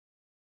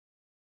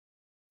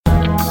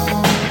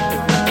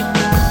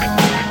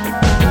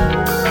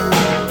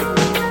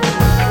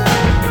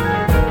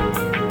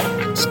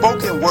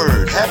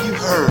Have you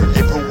heard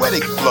a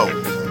poetic flow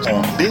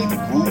on Big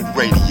Woo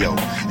Radio?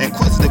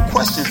 Inquisitive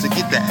questions to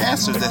get the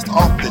answers that's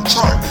off the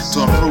chart,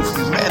 to improve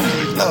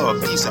humanity,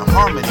 love, peace, and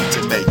harmony,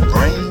 to make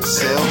brain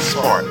cells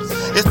spark.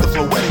 It's the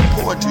Floetic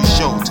Poetry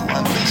Show to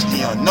unleash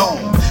the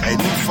unknown, a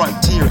new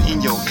frontier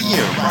in your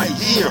ear, right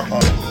here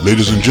on.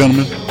 Ladies and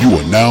gentlemen, you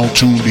are now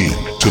tuned in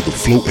to the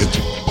Floetic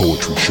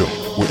Poetry Show,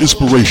 where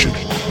inspiration,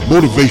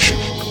 motivation,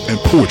 and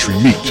poetry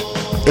meet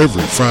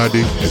every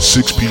Friday at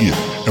 6 p.m.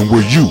 and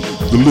where you,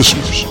 the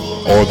listeners,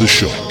 are the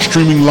show.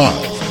 Streaming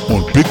live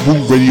on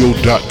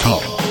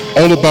BigWooRadio.com,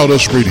 All About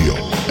Us Radio,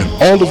 and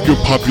all of your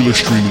popular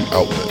streaming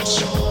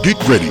outlets. Get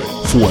ready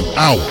for an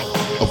hour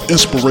of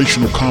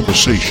inspirational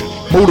conversation,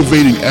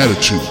 motivating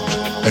attitudes,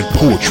 and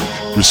poetry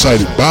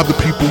recited by the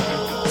people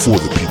for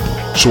the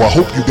people. So I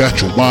hope you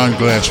got your wine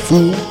glass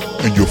full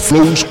and your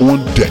flows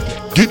on deck.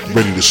 Get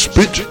ready to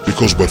spit,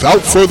 because without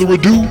further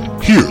ado,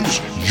 here's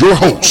your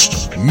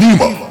host,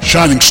 Nima,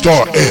 Shining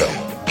Star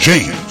L,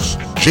 James,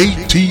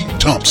 J.T.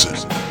 Thompson,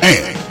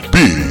 and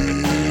Big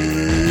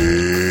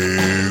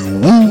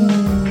Woo.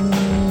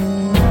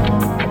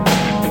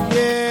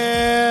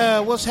 Yeah,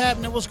 what's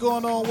happening? What's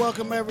going on?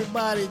 Welcome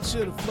everybody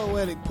to the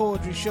Floetic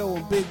Poetry Show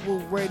on Big Woo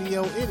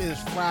Radio. It is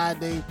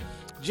Friday,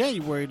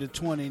 January the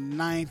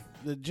 29th.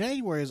 The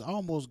January is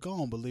almost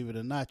gone, believe it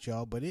or not,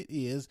 y'all, but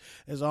it's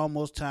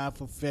almost time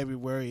for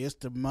February. It's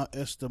the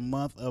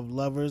month of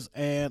lovers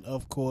and,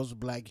 of course,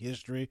 Black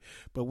History.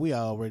 But we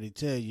already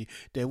tell you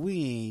that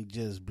we ain't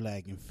just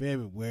black in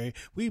February.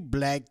 We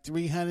black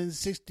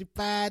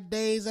 365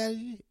 days out of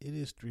it. It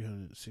is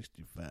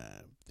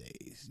 365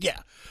 days.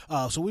 Yeah.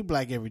 So we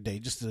black every day,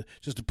 just to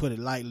put it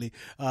lightly.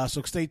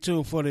 So stay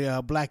tuned for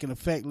the Black in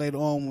Effect later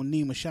on when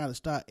Nima, Shining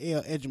Star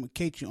L,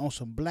 educate you on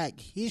some Black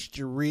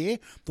history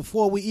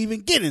before we even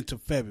get into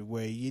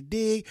February, you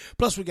dig?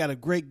 Plus, we got a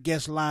great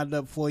guest lined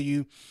up for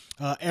you.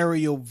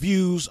 Ariel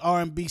Views,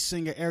 R&B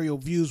singer Ariel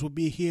Views will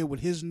be here with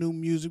his new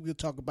music. We'll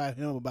talk about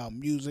him, about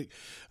music,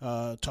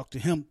 talk to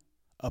him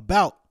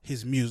about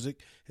his music,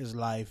 his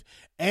life,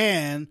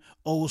 and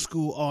old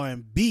school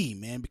R&B,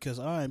 man, because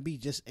R&B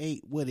just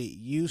ain't what it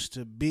used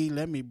to be.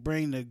 Let me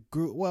bring the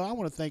group. Well, I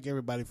want to thank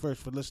everybody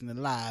first for listening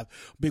live,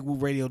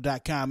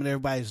 BigWooRadio.com, and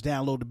everybody's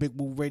download the Big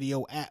Woo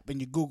Radio app in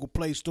your Google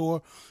Play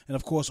Store, and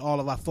of course, all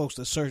of our folks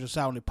that search us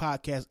out on the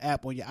podcast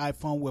app on your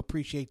iPhone. We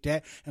appreciate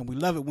that, and we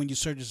love it when you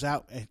search us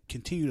out and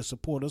continue to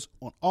support us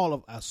on all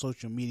of our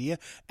social media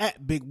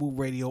at Big Woo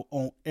Radio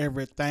on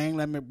everything.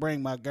 Let me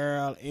bring my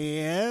girl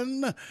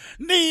in,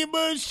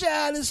 Nima,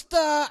 Shining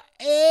Star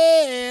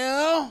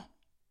L.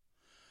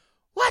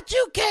 What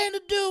you came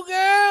to do,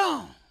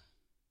 girl?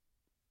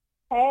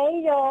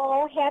 Hey,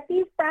 y'all.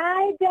 Happy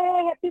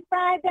Friday. Happy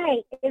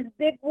Friday. It's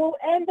Big Woo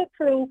and the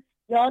crew.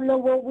 Y'all know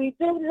what we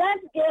do.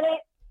 Let's get it.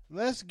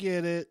 Let's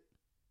get it.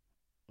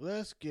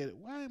 Let's get it.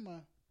 Why am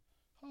I?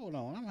 Hold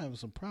on. I'm having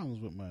some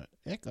problems with my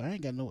echo. I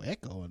ain't got no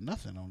echo or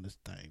nothing on this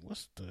thing.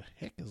 What's the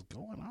heck is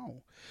going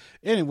on?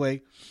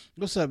 Anyway,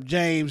 what's up,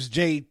 James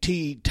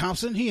J.T.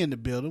 Thompson? He in the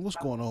building. What's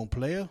going on,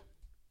 player?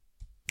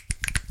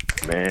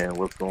 Man,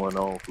 what's going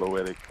on,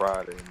 Floetic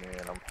Friday,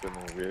 man? I'm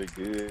feeling really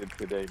good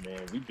today, man.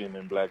 We've been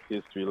in Black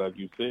history, like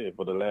you said,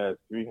 for the last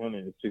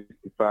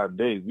 365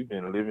 days. We've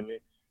been living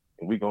it,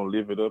 and we're going to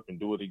live it up and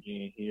do it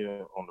again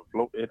here on the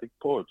Floetic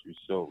Poetry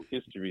Show.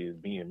 History is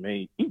being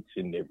made each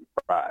and every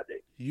Friday.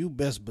 You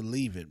best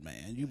believe it,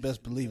 man. You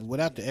best believe it.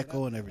 Without the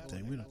echo and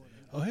everything. We don't.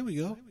 Oh, here we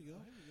go.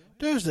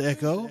 There's the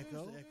echo.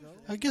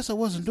 I guess I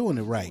wasn't doing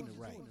it right.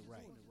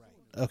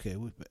 Okay,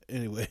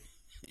 anyway.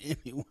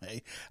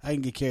 Anyway, I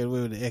can get carried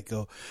away with the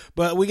echo.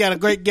 But we got a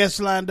great guest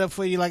lined up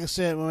for you. Like I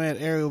said, my man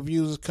Ariel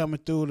Views is coming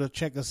through to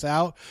check us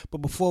out. But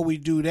before we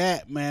do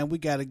that, man, we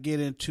got to get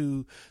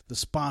into the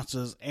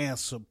sponsors and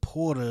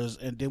supporters,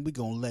 and then we're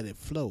going to let it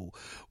flow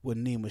with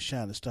Nima,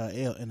 Shining Star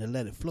L in the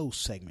Let It Flow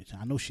segment.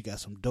 I know she got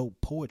some dope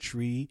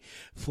poetry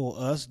for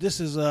us. This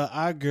is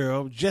our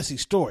girl, Jessie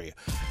Story.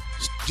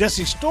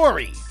 Jessie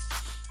Story,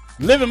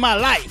 living my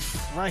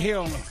life right here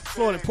on the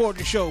Floetic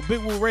Poetry Show, Big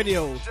Woo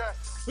Radio.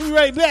 We'll be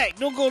right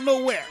back. Don't go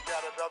nowhere.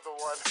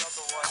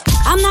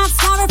 I'm not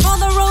sorry for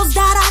the roads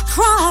that I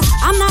cross.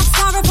 I'm not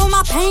sorry for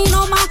my pain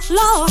or my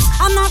loss.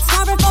 I'm not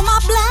sorry for my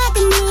black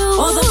and blue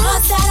or the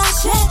blood that I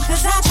shed,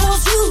 cause I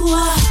chose you.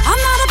 I'm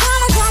not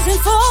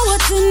apologizing for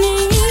what you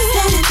need.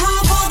 Standing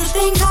tall for the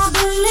things I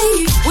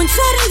believe. When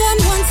said and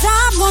done, once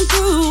I've gone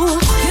through,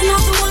 you're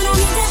not the one I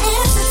need to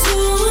answer to.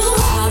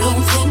 I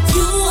don't think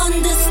you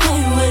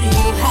understand what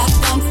you have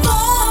done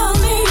for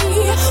me.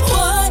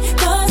 What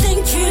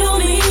doesn't kill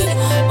me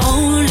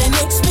only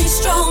makes me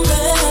stronger.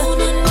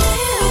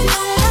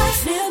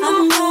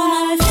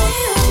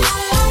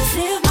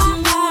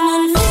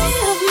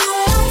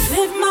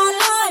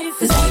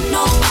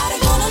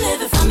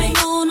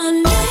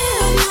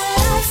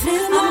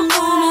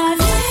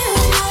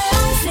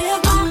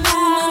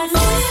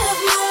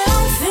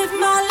 Live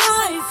my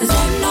life, 'cause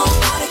ain't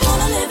nobody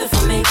gonna live it for me.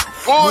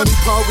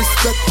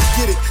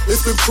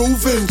 it's been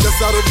proven.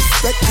 Just out of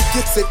respect, he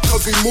gets it,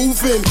 cause we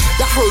moving.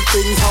 Y'all heard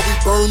things, how we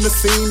burn the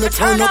scene, and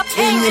turn up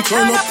king and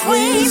turn up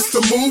queen. It's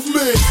the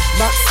movement.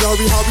 Not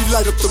sorry how we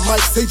light up the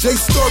mic. Say Jay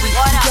Story, we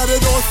got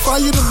it on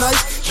fire tonight.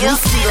 You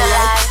see the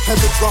light,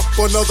 and the drop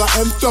another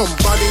anthem.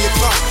 Bonnie and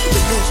Clyde, the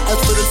new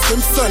Edward and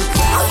Simpson.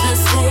 I'll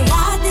just say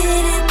I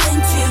didn't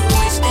think you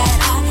wish that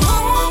I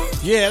had.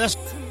 Yeah, that's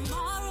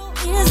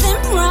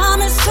Isn't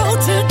promised so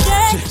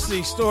today.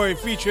 Jesse Story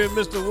featuring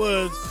Mr.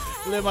 Woods.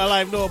 Live my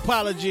life, no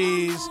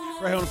apologies.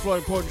 Right here on the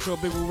Floetic Poetry Show,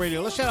 Big Woo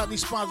Radio. Let's shout out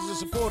these sponsors and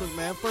supporters,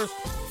 man. First,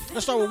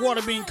 let's start with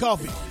Water Bean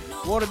Coffee.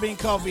 Water Bean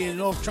Coffee in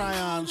North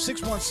Tryon,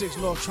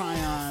 616 North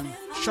Tryon,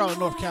 Charlotte,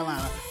 North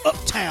Carolina,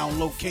 uptown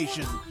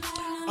location.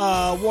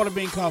 Water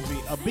Bean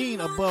Coffee, a bean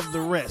above the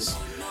rest.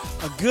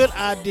 A good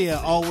idea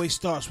always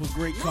starts with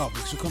great coffee,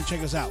 so come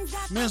check us out.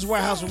 Men's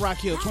Warehouse in Rock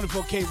Hill,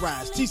 24K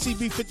Rise.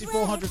 TCB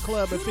 5400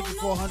 Club at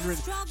 5400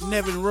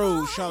 Nevin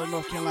Road, Charlotte,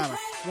 North Carolina.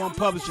 One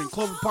Publishing,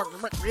 Clover Park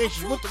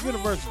Recreation with the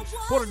University,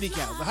 Porter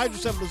Decals, the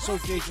Hydrocephalus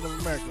Association of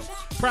America,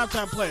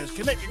 Primetime Players,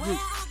 Connected Group,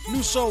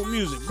 New Soul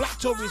Music,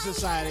 Blacktober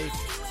Society,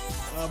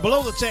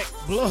 Below the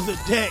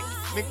Deck,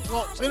 Nick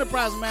Fultz,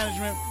 Enterprise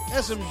Management,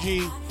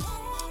 SMG,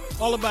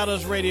 All About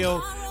Us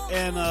Radio,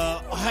 and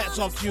hats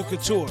off to you,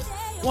 Couture.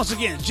 Once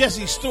again,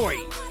 Jesse Story,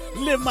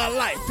 Live My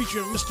Life,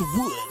 featuring Mr.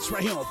 Woods,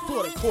 right here on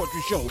Floetic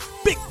Poetry Show,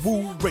 Big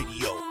Woo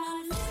Radio.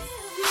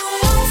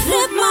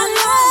 Live my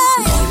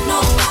life. Ain't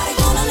nobody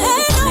gonna live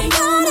it for me.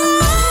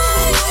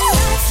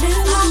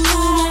 Live my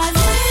life.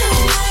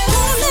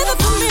 Gonna live it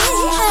for me.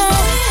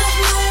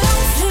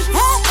 Ain't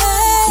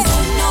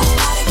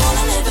nobody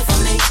gonna live it for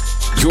me.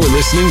 You're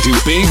listening to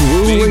Big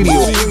Woo Radio.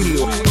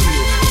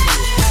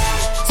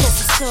 Just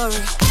a story.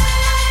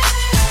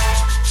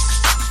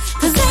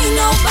 'Cause ain't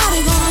nobody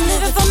gonna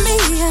live it for me.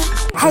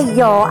 Hey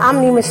y'all, I'm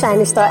Nima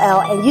Shining Star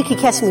L, and you can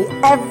catch me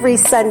every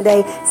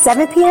Sunday,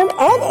 7 p.m.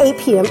 and 8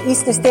 p.m.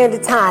 Eastern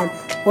Standard Time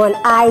on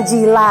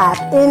IG Live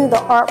in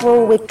the Art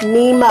Room with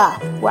Nima,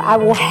 where I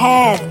will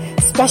have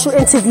special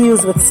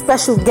interviews with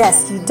special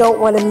guests you don't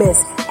want to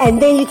miss. And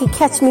then you can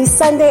catch me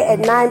Sunday at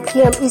 9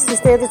 p.m. Eastern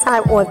Standard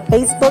Time on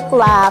Facebook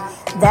Live.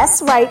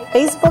 That's right,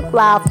 Facebook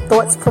Live,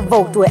 Thoughts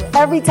Provoked, where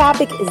every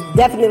topic is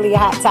definitely a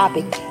hot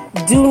topic.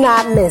 Do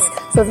not miss.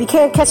 So if you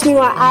can't catch me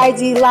on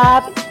IG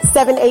Live,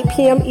 7, 8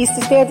 p.m.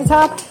 Eastern Standard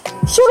Time,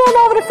 shoot on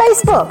over to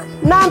Facebook,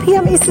 9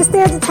 p.m. Eastern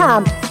Standard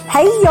Time.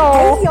 Hey,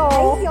 y'all. Hey,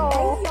 y'all. Hey, y'all.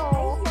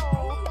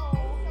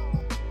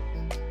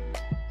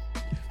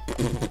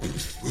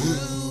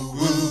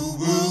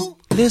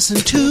 Listen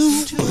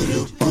to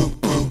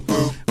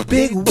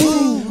Big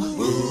Woo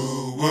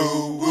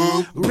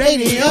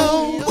Radio.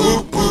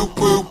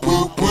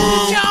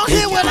 Y'all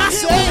hear what I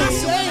say?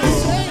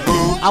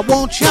 I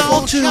want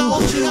y'all to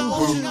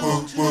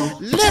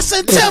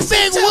listen to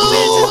Big Woo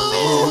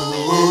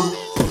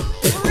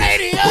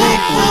Radio.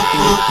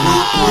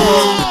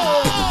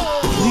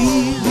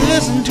 Please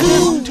listen to.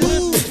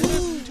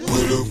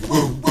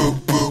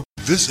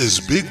 This is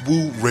Big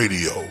Woo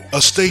Radio,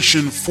 a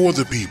station for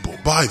the people,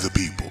 by the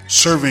people,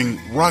 serving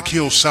Rock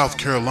Hill, South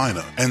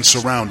Carolina and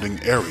surrounding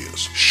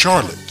areas,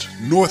 Charlotte,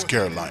 North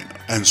Carolina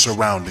and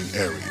surrounding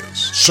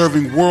areas,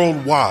 serving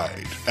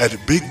worldwide at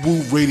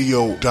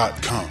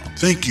bigwooradio.com.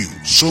 Thank you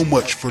so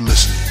much for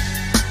listening.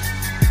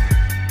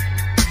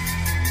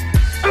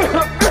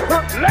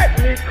 Let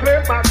me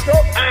clear my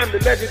throat. I am the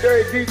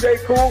legendary DJ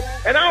Cool,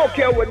 and I don't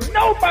care what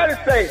nobody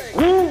say.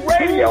 Woo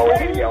Radio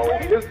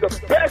is the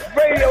best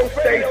radio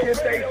station,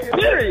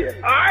 period.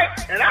 All right?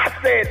 And I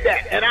said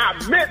that, and I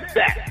meant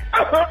that.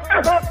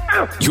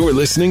 You're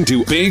listening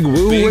to Big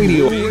Woo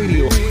Radio.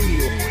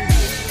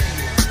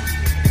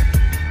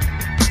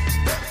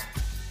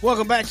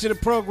 Welcome back to the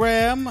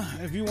program.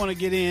 If you want to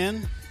get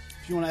in,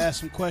 if you want to ask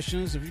some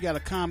questions, if you got a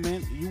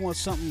comment, you want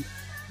something,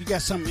 you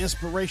got something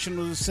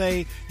inspirational to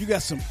say, you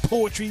got some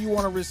poetry you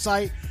want to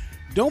recite,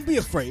 don't be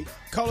afraid.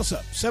 Call us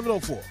up,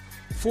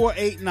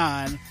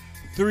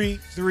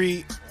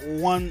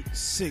 704-489-3316.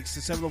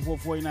 It's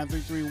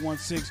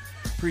 704-489-3316.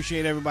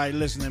 Appreciate everybody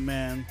listening,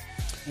 man.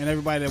 And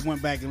everybody that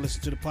went back and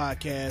listened to the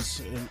podcast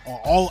and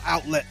all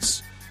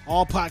outlets.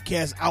 All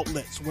podcast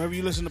outlets, wherever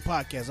you listen to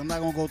podcasts. I'm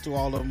not going to go through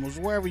all of them.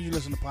 Wherever you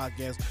listen to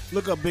podcasts,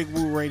 look up Big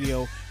Woo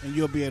Radio, and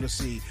you'll be able to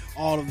see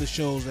all of the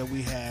shows that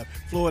we have.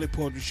 Floetic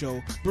Poetry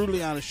Show,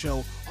 Brutally Honest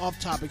Show, Off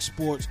Topic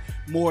Sports,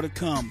 more to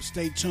come.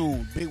 Stay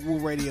tuned. Big Woo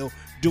Radio,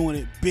 doing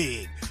it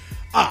big.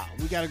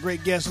 We got a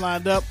great guest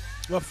lined up.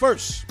 But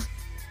first,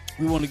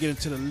 we want to get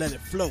into the Let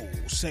It Flow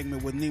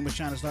segment with Nima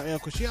Shining Star L,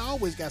 because she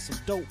always got some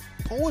dope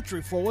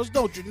poetry for us,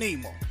 don't you,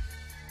 Nima?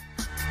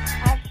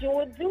 I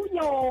sure do,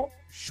 y'all.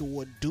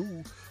 Sure do.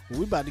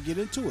 Well, we about to get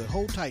into it.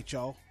 Hold tight,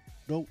 y'all.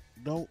 Don't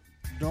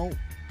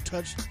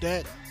touch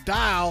that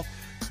dial.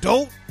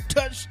 Don't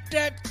touch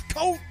that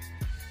coat.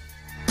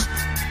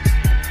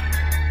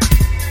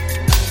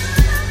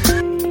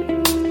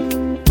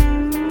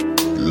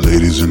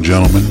 Ladies and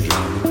gentlemen,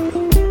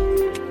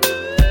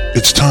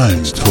 it's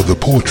time for the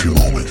poetry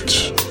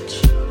moment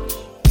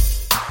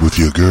with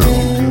your girl,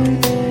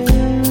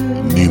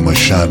 Nima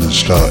Shining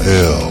Star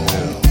L.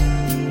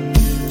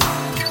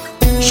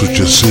 So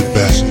just sit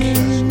back,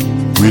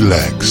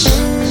 relax,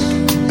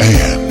 and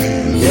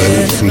let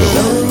it flow.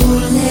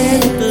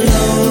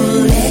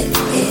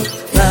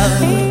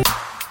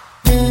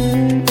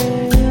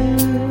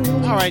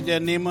 All right there,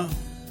 Nima.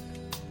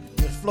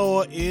 The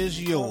floor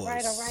is yours. All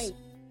right.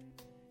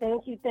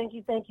 Thank you.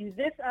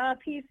 This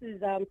piece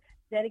is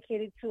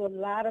dedicated to a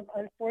lot of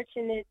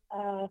unfortunate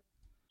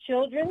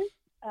children.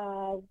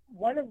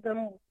 One of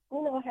them,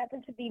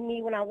 happened to be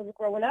me when I was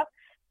growing up.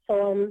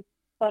 So,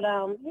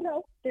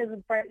 there's a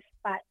bright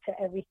spot to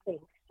everything.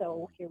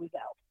 So here we go.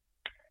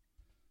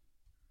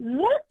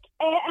 Look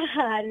at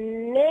her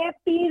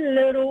nappy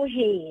little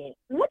head.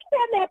 Look at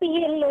that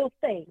nappy head little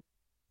thing.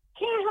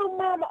 Can't her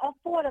mama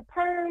afford a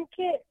perm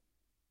kit?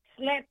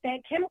 Slap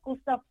that chemical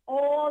stuff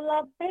all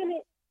up in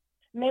it.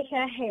 Make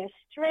her hair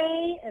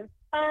straight and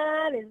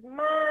fine as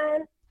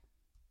mine.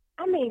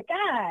 I mean,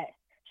 God,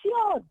 she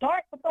all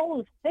dark with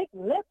those thick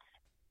lips.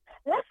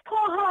 Let's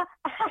call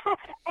her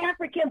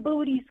African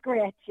booty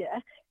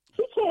scratcher.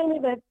 She can't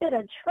even fit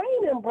a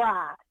training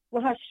bra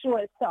with her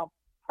short self.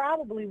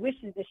 Probably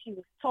wishes that she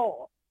was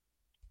tall.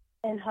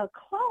 And her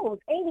clothes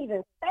ain't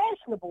even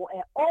fashionable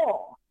at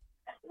all.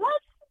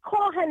 Let's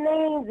call her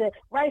names and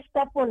write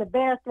stuff on the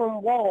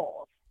bathroom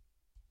walls.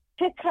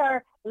 Pick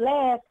her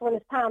last when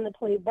it's time to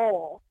play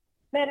ball.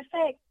 Matter of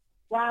fact,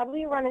 while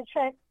we running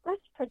track,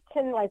 let's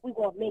pretend like we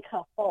gonna make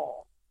her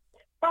fall.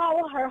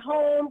 Follow her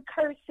home,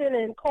 cursing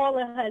and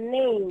calling her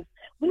names.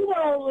 We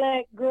won't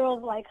let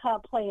girls like her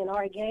play in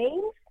our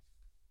games.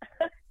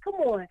 Come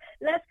on,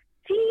 let's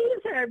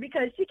tease her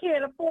because she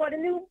can't afford a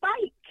new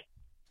bike.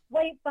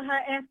 Wait for her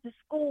after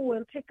school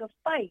and pick a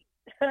fight.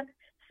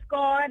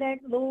 Scar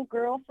that little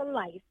girl for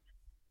life.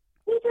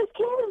 We just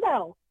kids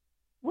though.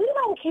 We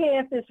don't care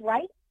if it's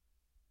right.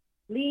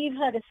 Leave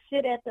her to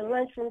sit at the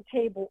lunchroom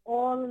table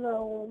all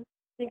alone.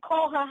 Then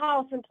call her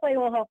house and play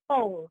on her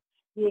phone.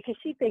 Yeah, 'cause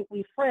she think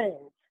we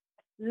friends.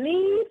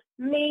 Leave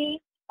me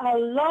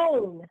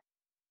alone.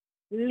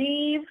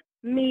 Leave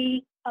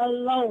me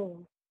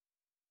alone.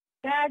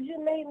 God, you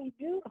made me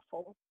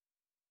beautiful.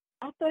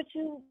 I thought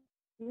you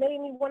made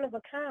me one of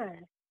a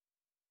kind.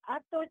 I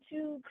thought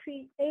you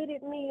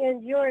created me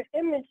in your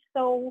image,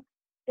 so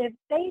if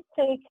they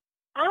think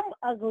I'm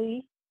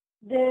ugly,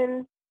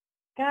 then,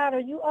 God, are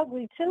you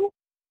ugly too?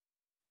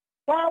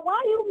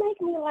 Why you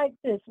make me like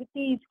this with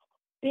these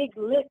big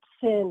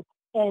lips and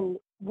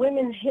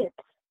women's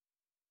hips?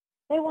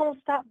 They won't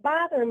stop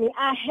bothering me.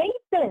 I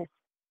hate this.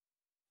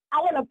 I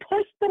want to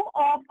push them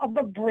off of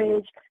a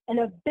bridge and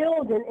a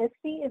building and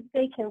see if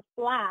they can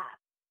fly.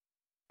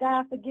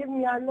 God, forgive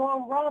me. I know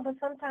I'm wrong, but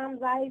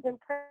sometimes I even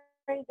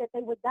pray that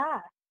they would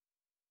die.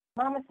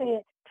 Mama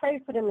said, pray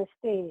for them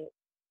instead.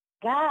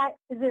 God,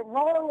 is it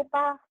wrong if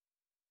I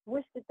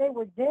wish that they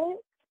were dead?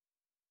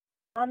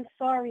 I'm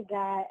sorry,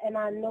 God, and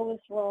I know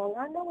it's wrong.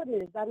 I know it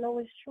is. I know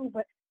it's true,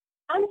 but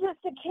I'm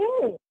just a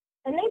kid,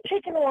 and they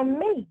picking on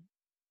me.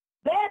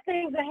 Bad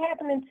things are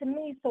happening to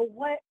me, so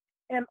what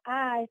am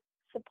I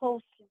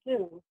supposed to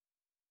do?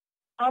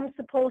 I'm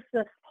supposed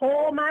to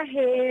hold my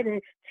head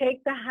and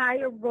take the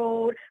higher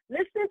road,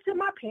 listen to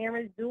my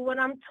parents, do what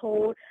I'm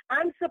told.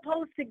 I'm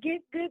supposed to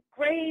get good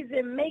grades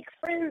and make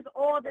friends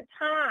all the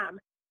time.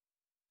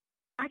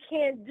 I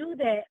can't do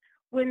that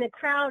when the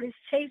crowd is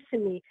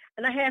chasing me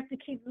and I have to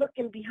keep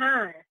looking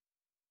behind.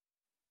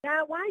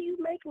 God, why you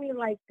make me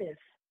like this?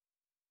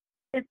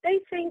 If they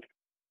think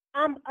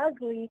I'm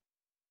ugly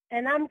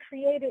and I'm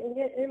created in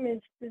your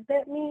image, does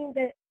that mean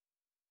that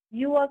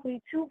you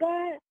ugly too,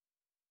 God?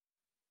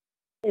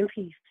 In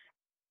peace.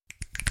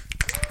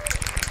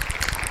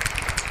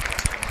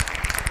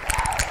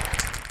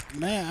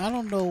 Man, I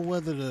don't know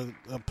whether to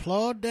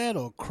applaud that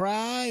or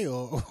cry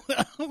or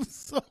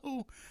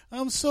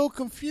I'm so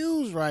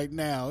confused right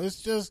now.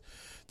 It's just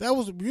that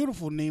was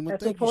beautiful, Nima.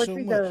 That's Thank you so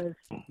much. Does.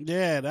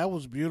 Yeah, that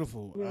was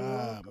beautiful.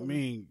 I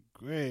mean,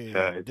 great.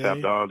 Yeah, it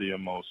tapped all the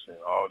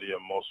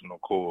emotional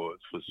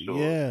chords for sure.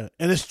 Yeah,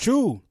 and it's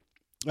true.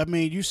 I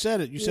mean, you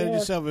said it. You said it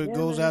yourself. It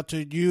goes out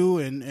to you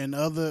and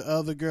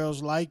other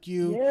girls like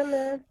you. Yeah,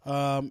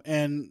 man.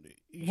 And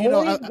you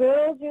know,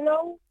 girls, you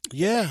know.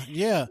 Yeah.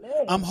 Man.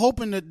 I'm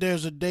hoping that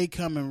there's a day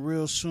coming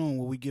real soon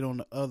where we get on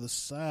the other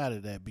side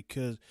of that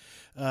because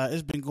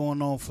it's been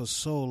going on for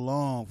so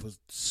long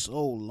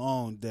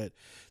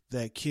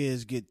that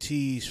kids get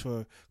teased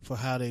for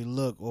how they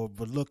look or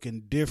for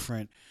looking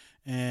different,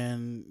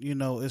 and you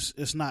know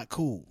it's not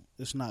cool.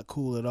 It's not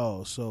cool at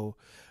all. So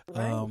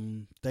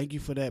thank you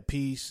for that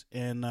piece,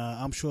 and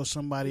I'm sure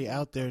somebody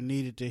out there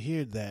needed to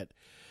hear that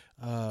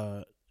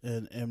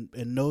and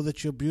know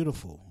that you're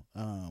beautiful.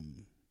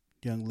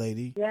 Young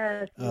lady,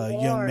 yes,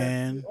 young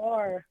man,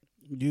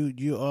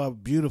 you are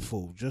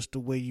beautiful just the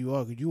way you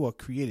are. You are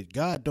created.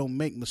 God don't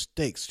make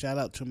mistakes. Shout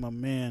out to my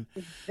man,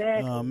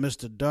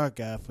 Mr. Dark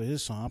Eye for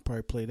his song. I'll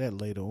probably play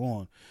that later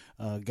on.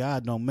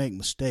 God don't make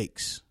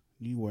mistakes.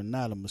 You are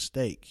not a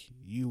mistake.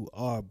 You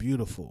are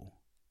beautiful.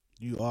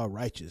 You are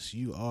righteous.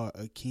 You are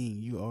a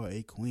king. You are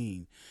a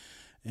queen.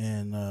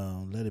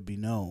 and let it be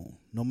known.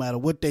 No matter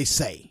what they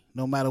say,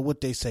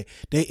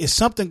 it's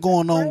something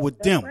going on with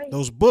them. Right.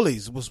 Those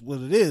bullies, what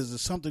it is,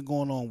 there's something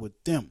going on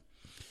with them.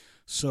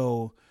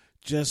 So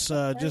just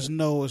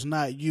know it's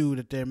not you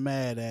that they're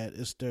mad at.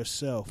 It's their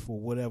self for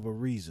whatever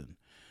reason.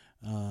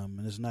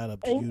 And it's not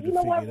up to you to figure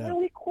it out.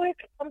 Really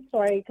quick, I'm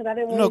sorry, because I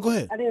didn't want No, go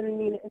ahead. I didn't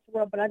mean to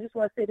interrupt, but I just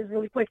want to say this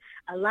really quick.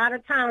 A lot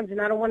of times,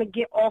 and I don't want to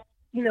get off,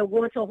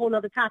 go into a whole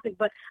other topic,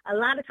 but a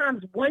lot of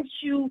times once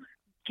you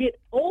get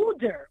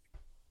older,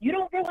 you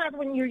don't realize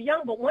when you're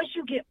young, but once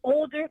you get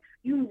older,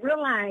 you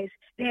realize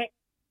that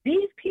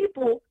these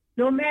people,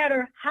 no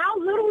matter how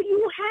little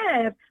you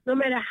have, no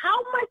matter how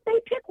much they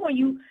pick on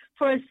you,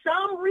 for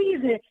some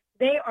reason,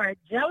 they are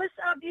jealous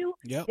of you,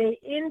 they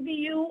envy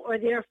you, or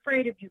they're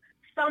afraid of you.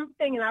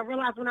 Something, and I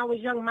realized when I was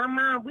young, my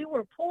mom, we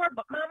were poor,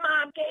 but my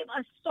mom gave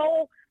us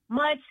so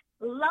much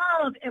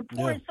love and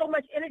poured so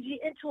much energy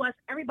into us.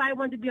 Everybody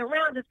wanted to be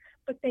around us,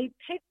 but they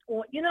picked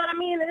on, you know what I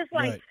mean? And it's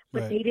like,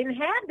 they didn't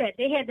have that.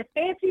 They had the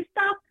fancy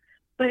stuff,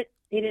 but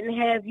they didn't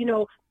have,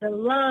 the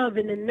love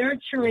and the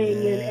nurturing,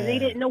 and they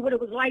didn't know what it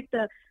was like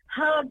to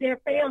hug their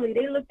family.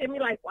 They looked at me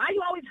like, why are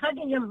you always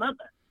hugging your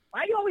mother?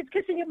 Why are you always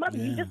kissing your mother?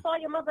 You just saw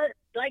your mother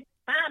like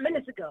 5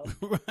 minutes ago.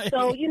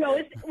 So,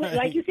 it's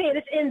like you said,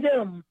 it's in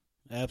them.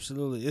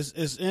 Absolutely.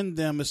 It's in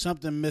them. It's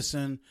something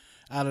missing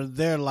out of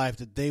their life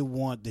that they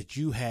want, that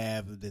you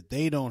have, that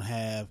they don't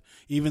have,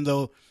 even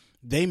though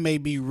they may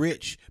be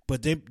rich,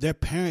 but their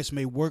parents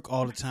may work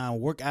all the time,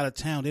 work out of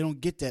town. They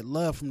don't get that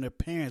love from their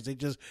parents. They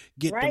just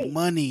get the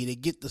money, they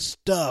get the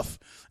stuff,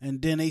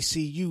 and then they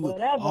see you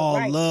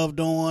all loved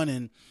on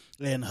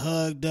and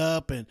hugged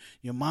up, and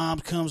your mom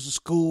comes to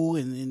school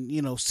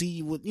and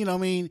see what, what I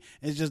mean?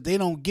 It's just they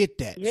don't get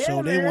that.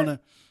 So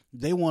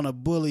they want to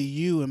bully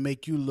you and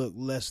make you look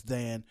less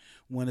than,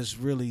 when it's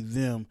really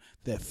them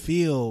that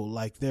feel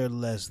like they're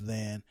less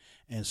than,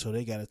 and so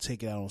they got to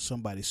take it out on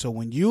somebody. So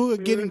when you're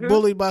getting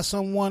bullied by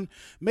someone,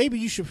 maybe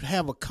you should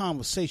have a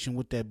conversation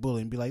with that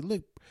bully and be like,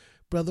 look,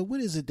 brother,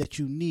 what is it that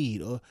you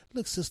need? Or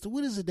look, sister,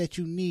 what is it that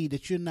you need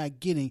that you're not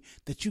getting,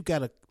 that you got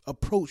to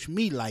approach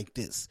me like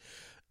this?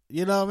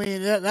 You know what I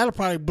mean? That'll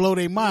probably blow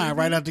their mind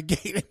right out the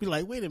gate. They'll be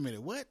like, wait a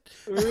minute, what?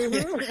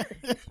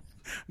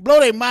 Blow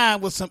their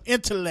mind with some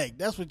intellect.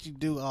 That's what you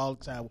do all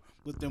the time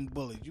with them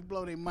bullies. You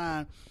blow their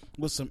mind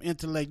with some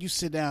intellect. You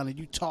sit down and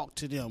you talk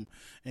to them,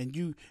 and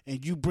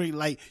you bring,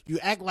 like, you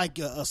act like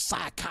a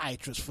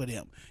psychiatrist for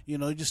them. You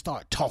just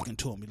start talking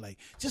to them. You're like,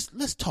 just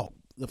let's talk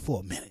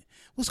for a minute.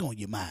 What's on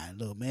your mind,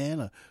 little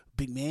man, or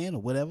big man,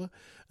 or whatever?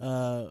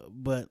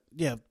 But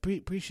yeah,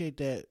 appreciate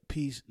that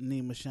piece,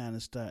 Nima Shining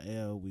Star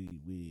L.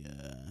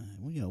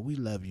 We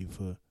love you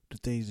for the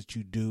things that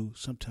you do.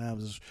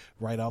 Sometimes it's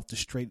right off the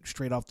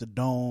straight off the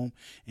dome,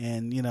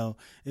 and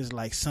it's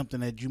like something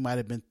that you might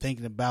have been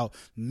thinking about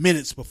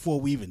minutes before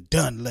we even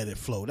done Let It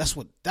Flow. That's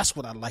what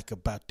I like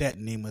about that,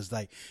 Nima. Is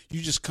like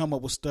you just come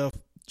up with stuff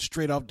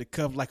straight off the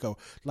cuff, like a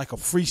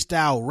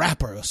freestyle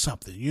rapper or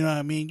something. You know what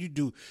I mean?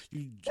 You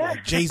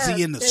like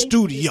Jay-Z in the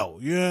studio.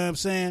 You know what I'm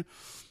saying?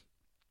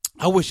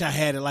 I wish I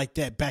had it like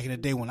that back in the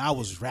day when I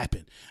was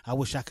rapping. I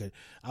wish I could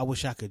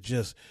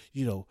just,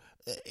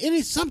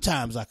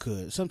 sometimes I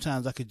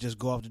could just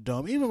go off the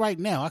dome. Even right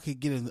now, I could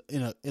get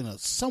in a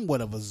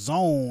somewhat of a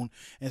zone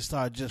and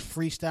start just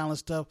freestyling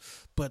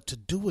stuff. But to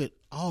do it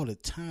all the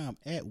time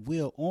at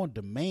will, on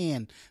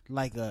demand,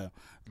 like a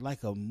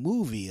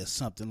movie or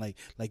something,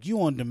 like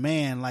you on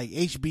demand, like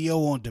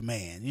HBO on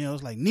demand.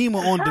 It's like Nima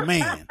on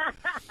demand.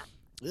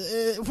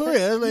 For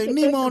real, like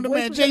Nima on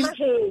demand.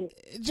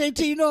 JT,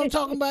 you know what I'm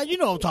talking about? You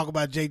know what I'm talking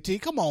about,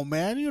 JT. Come on,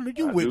 man. You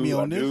with me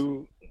on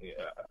this.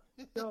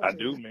 I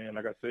do, man.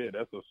 Like I said,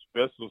 that's a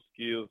special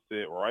skill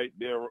set right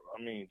there.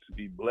 I mean, to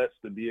be blessed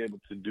to be able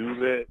to do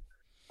that,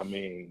 I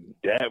mean,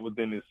 that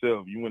within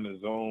itself, you in the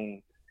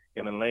zone,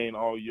 in a lane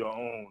all your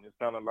own. It's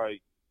kind of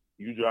like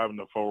you driving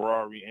a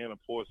Ferrari and a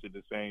Porsche at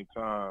the same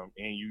time,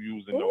 and you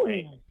using no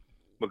hands,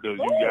 because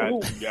you got it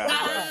right there.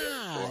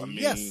 So, I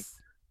mean,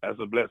 that's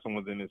a blessing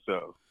within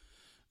itself.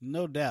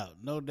 No doubt,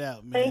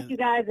 man. Thank you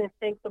guys, and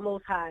thank the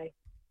Most High.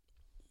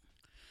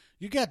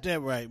 You got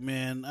that right,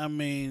 man. I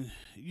mean,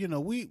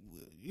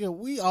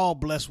 we all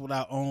blessed with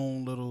our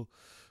own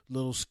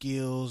little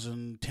skills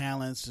and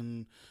talents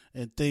and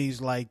things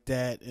like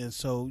that. And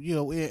so,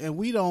 and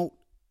we don't,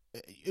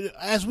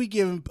 as we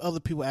give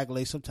other people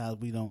accolades, sometimes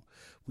we don't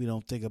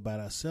think about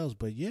ourselves.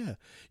 But yeah,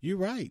 you're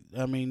right.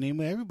 I mean,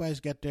 Nima,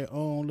 everybody's got their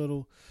own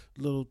little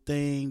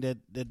thing that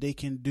they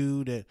can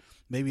do that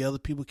maybe other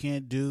people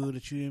can't do,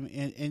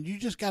 and you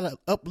just gotta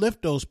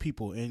uplift those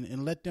people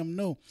and let them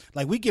know.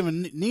 Like, we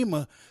giving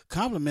Nima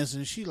compliments,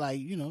 and she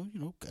like,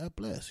 God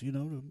bless,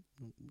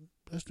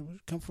 that's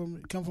come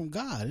from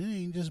God. It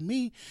ain't just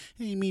me.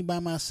 It ain't me by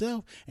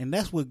myself. And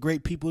that's what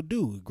great people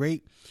do.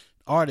 Great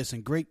artists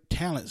and great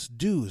talents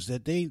do, is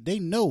that they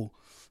know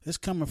it's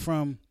coming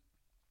from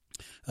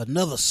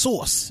another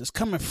source. It's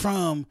coming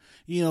from,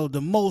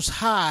 the Most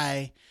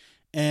High,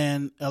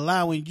 and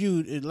allowing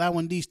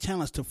these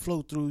talents to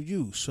flow through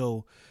you.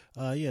 So,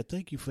 yeah,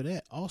 thank you for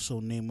that. Also,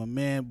 Nima,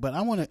 man. But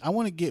I want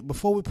to get,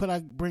 before we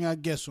bring our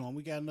guests on,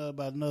 we got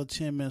about another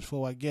 10 minutes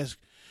for our guests.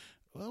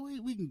 Well,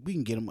 we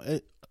can get them.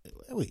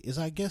 Wait, is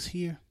our guest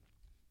here?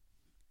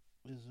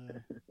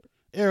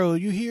 Ariel,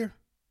 you here?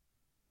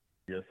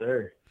 Yes,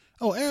 sir.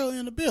 Oh, Ariel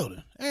in the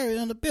building.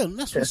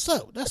 That's what's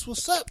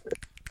up.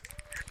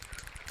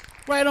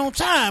 Right on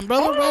time,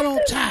 brother. Right on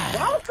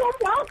time.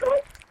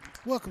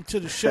 Welcome to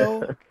the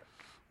show.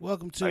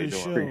 Welcome to the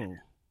show.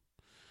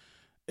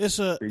 It's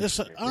an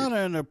honor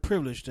and a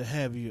privilege to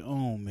have you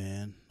on,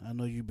 man. I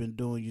know you've been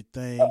doing your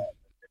thing,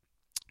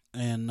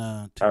 and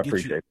I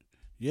appreciate it.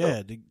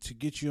 Yeah, to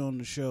get you on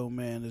the show,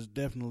 man, is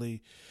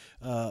definitely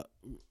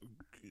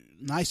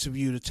nice of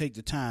you to take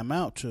the time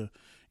out to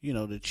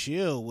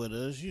chill with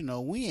us.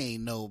 We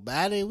ain't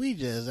nobody. We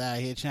just out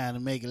here trying to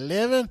make a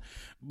living.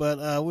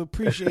 But we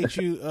appreciate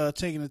you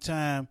taking the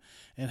time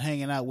and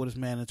hanging out with us,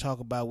 man, and talk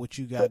about what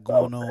you got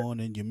going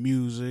on in your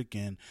music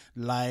and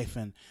life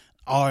and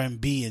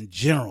R&B in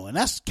general. And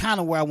that's kind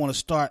of where I want to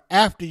start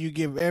after you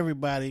give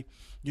everybody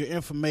your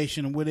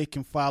information and where they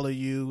can follow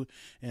you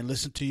and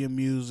listen to your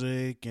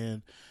music,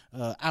 and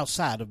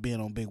outside of being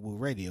on Big Woo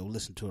Radio,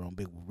 listen to it on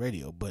Big Woo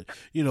Radio. But,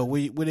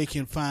 where they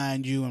can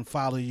find you and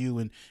follow you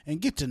and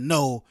get to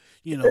know,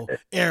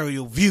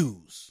 Ariel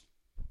Views.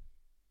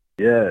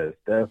 Yes,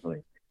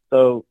 definitely.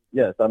 So,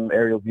 yes, I'm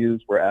Ariel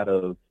Views. We're out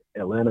of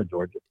Atlanta,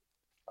 Georgia.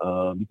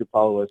 You can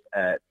follow us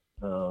at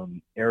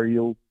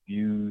Ariel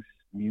Views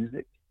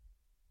Music.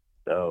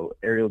 So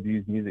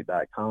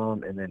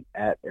arielviewsmusic.com, and then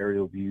at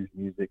Ariel Views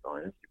Music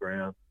on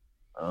Instagram.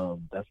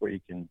 That's where you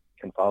can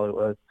follow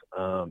us.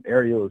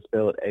 Ariel is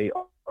spelled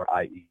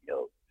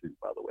A-R-I-E-L too,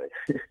 by the way.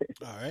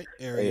 All right,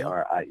 Ariel.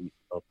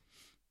 A-R-I-E-L.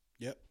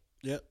 Yep.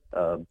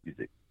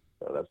 Music.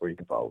 So that's where you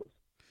can follow us.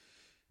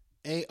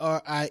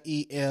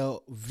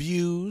 A-R-I-E-L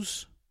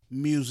Views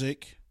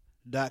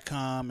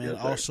Music.com, and yes,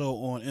 also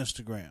on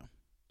Instagram.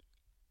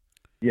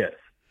 Yes,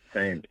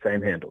 same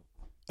handle.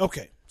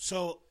 Okay,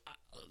 so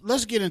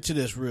let's get into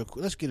this real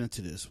quick. We're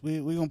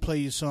going to play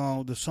your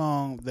song. The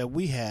song that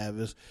we have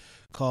is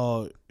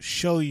called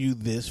Show You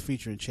This,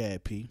 featuring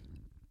Chad P.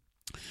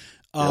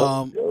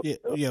 We're going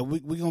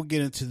to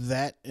get into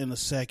that in a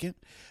second.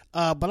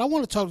 But I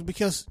want to talk,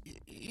 because,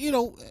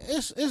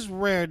 it's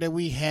rare that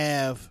we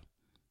have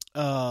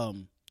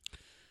R&B,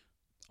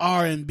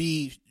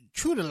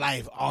 true to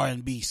life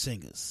R&B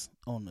singers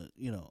on the,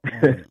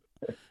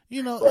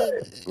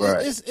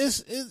 right.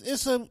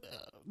 It's a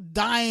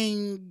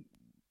dying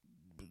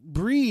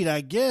breed,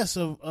 I guess,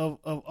 of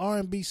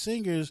R&B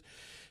singers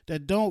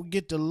that don't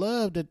get the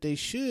love that they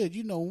should.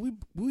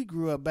 We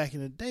grew up back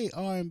in the day,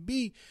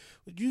 R&B,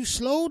 you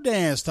slow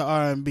dance to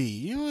R&B.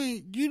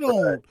 You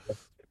don't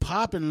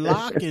pop and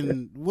lock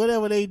and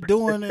whatever they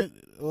doing it,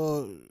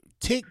 or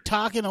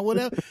TikToking or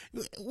whatever.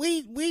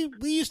 We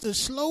used to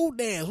slow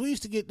dance. We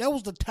used to get, that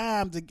was the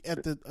time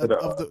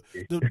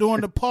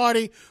during the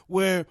party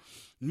where,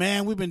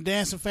 man, we've been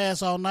dancing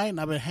fast all night, and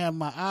I've been having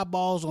my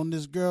eyeballs on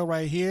this girl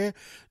right here.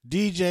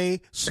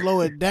 DJ,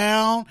 slow it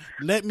down.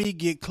 Let me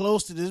get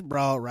close to this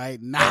broad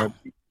right now.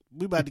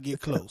 We about to get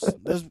close.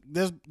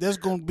 There's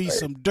gonna be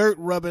some dirt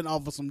rubbing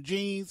off of some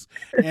jeans,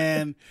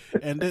 and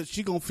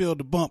she gonna feel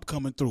the bump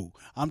coming through.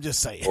 I'm just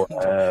saying.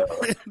 Wow.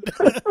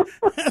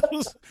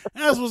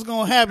 That's what's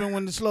gonna happen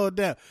when they slow it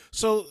down.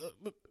 So,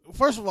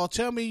 first of all,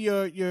 tell me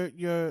your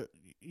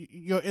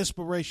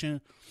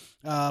inspiration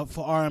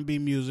for R&B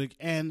music,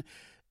 and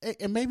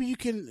maybe you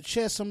can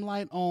shed some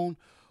light on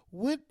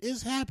what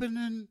is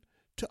happening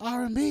to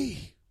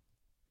R&B.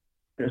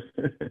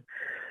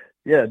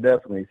 Yeah,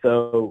 definitely.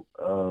 So,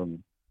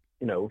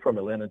 we're from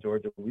Atlanta,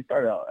 Georgia. We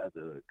started out as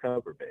a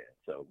cover band.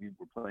 So we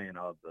were playing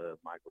all the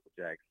Michael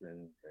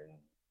Jacksons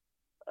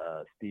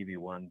and Stevie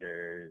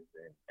Wonders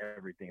and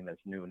everything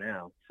that's new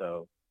now.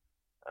 So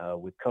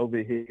with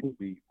COVID hitting,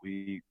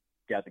 we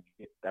got to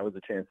that was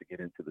a chance to get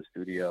into the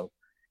studio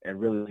and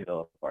really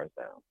develop our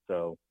sound.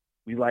 So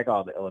we like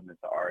all the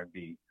elements of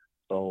R&B,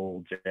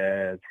 soul,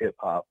 jazz, hip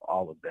hop,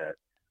 all of that.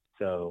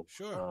 So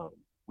sure.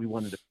 We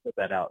wanted to put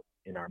that out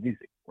in our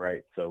music,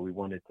 right? So we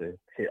wanted to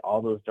hit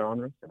all those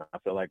genres, and I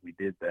feel like we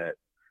did that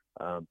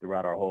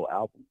throughout our whole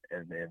album.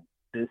 And then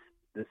this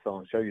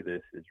song, Show You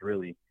This, is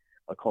really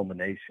a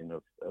culmination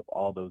of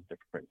all those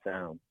different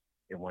sounds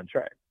in one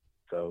track.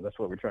 So that's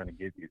what we're trying to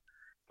give you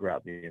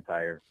throughout the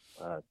entire,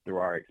 through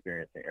our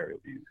experience in Ariel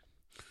Views.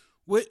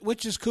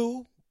 Which is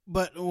cool,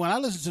 but when I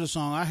listen to the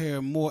song, I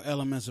hear more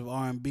elements of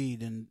R&B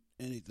than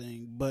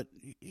anything. But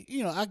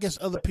I guess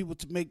other people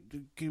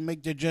can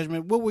make their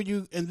judgment. What were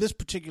you in this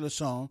particular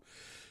song,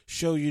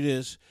 Show You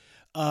This?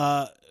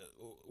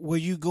 Were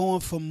you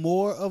going for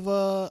more of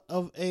a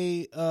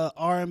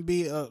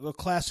R&B, a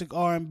classic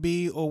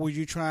R&B, or were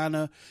you trying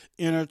to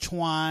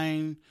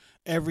intertwine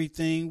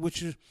everything,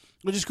 which is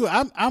cool?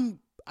 I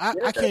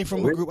came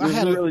from a group. I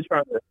had really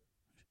trying to.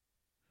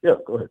 Yeah,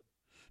 go ahead.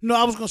 No,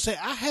 I was going to say,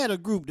 I had a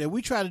group that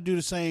we tried to do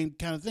the same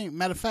kind of thing.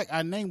 Matter of fact,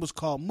 our name was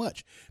called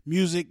Much,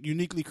 Music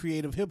Uniquely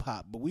Creative Hip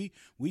Hop. But we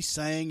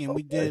sang and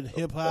we did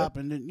hip hop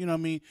and then, you know what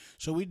I mean?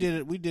 So we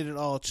did it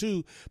all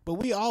too. But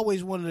we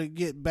always wanted to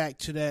get back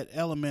to that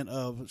element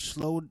of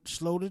slow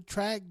the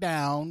track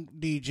down,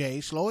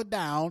 DJ, slow it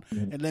down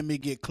and let me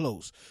get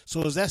close.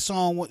 So is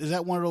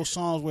that one of those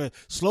songs where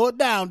slow it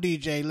down,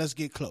 DJ, let's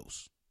get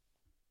close?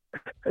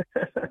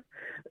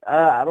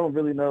 I don't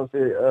really know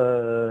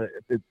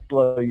if it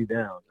slow you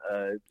down.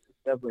 It's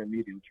definitely a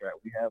medium track.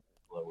 We have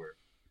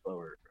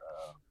slower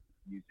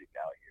music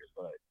out here,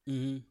 but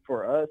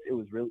for us, it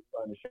was really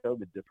fun to show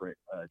the different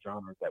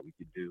genres that we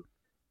could do,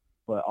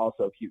 but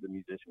also keep the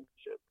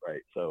musicianship,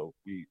 right? So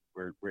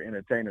we're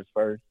entertainers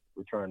first.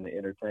 We're trying to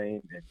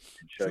entertain and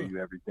show you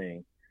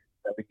everything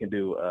that we can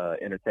do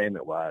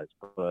entertainment-wise.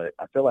 But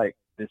I feel like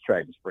this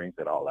track just brings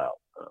it all out.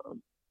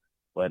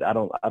 But I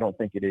don't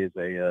think it is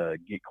a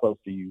get close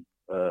to you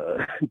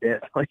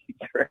dance on you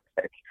track.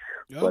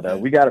 But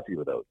we got a few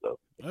of those though.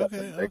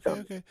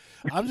 Okay.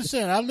 I'm just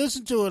saying, I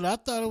listened to it. I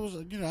thought it was,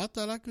 I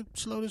thought I could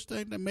slow this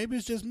thing down. Maybe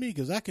it's just me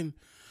because I can,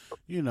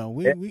 I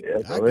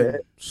can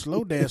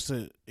slow dance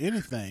to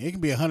anything. It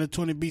can be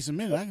 120 beats a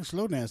minute. I can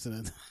slow dance to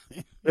that.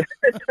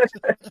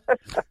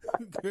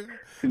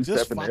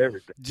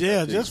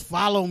 Just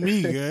follow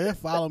me, girl.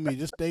 Follow me.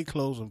 Just stay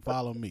close and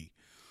follow me.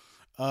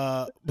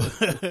 But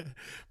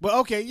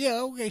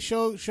okay.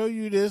 Show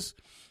you this.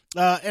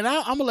 And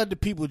I'm gonna let the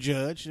people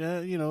judge.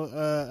 I'm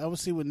gonna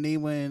see what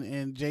Nima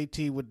and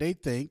JT what they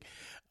think.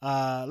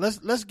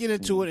 Let's get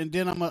into it, and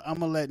then I'm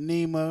gonna let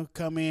Nima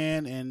come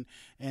in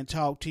and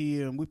talk to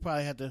you. And we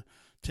probably have to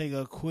take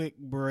a quick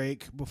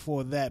break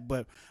before that,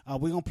 but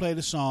we're gonna play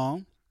the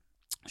song.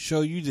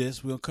 Show you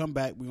this. We'll come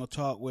back. We're gonna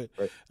talk with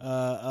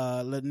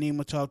let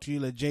Nima talk to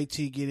you. Let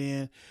JT get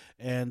in,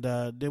 and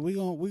then we're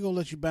gonna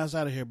let you bounce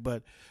out of here.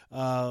 But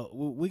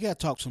we gotta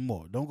talk some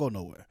more. Don't go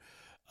nowhere.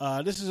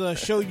 This is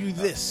Show You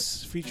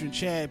This, featuring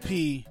Chad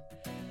P,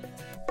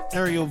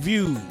 Ariel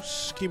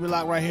Views. Keep it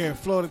locked right here.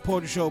 Floetic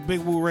Poetry Show, Big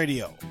Woo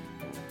Radio.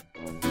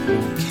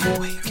 Can't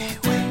wait.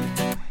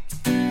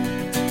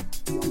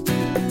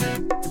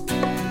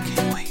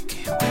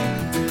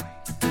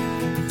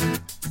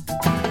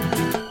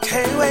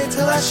 Can't wait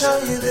till I show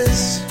you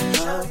this.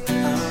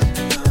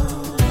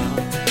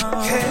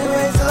 Can't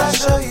wait till I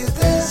show you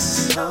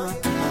this.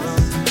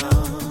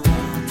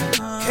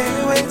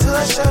 Can't wait till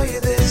I show you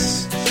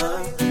this.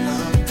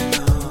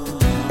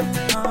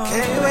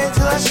 Can't wait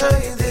till I show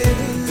you this.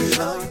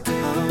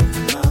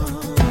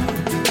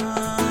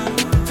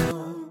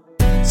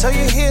 So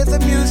you hear the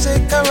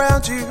music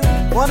around you,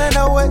 wanna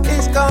know what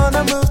it's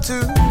gonna move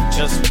to.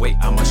 Just wait,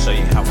 I'ma show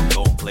you how I'm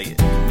gonna play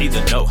it. Need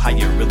to know how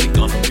you're really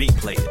gonna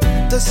replay it.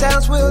 The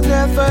sounds will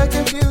never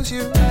confuse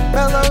you.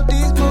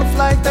 Melodies move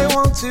like they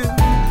want to.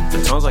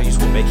 The tones I use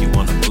will make you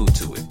wanna move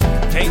to it.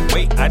 Can't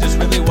wait, I just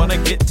really wanna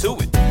get to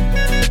it.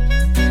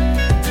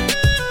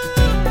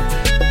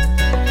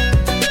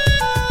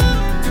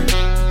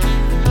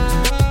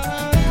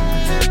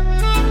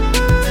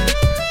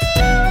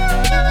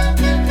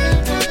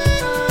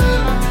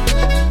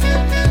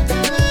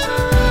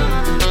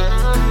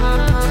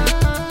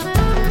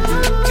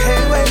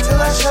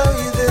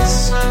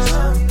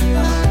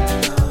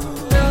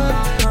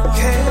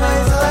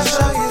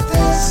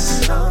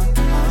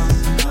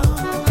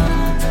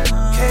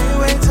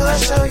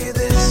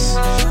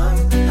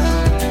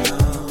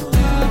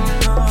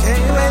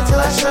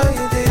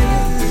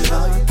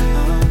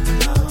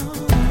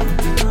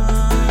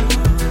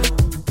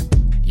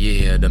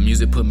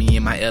 Put me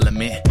in my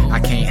element. I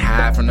can't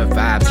hide from the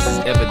vibes. This is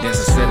evidence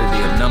of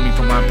sedative. Numb me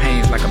from my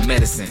pains like a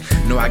medicine.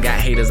 Know I got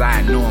haters,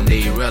 I know them,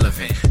 they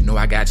irrelevant. Know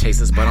I got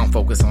chasers, but I'm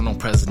focused on them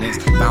presidents.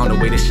 Found a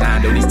way to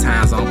shine, though these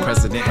times on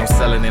precedent. No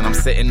selling it, I'm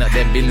setting up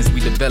that business we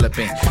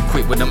developing.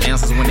 Quick with them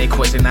answers when they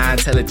question our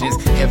intelligence.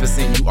 Heaven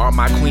sent, you are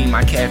my queen,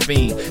 my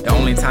caffeine. The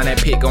only time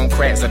that pit gon'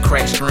 crack's a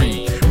crack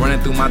stream. Running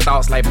through my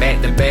thoughts like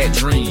back-to-back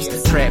dreams.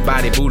 Trap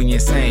body, booty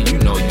insane, you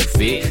know you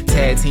fit.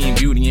 Tag team,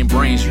 beauty and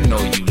brains, you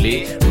know you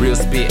lit. Real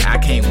spit, I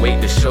can't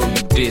wait to show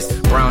you this.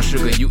 Brown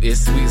sugar, you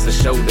is sweet, so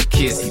show the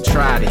kiss. He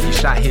tried it, he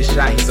shot his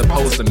shot, he's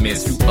supposed to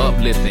miss. You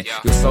uplifting,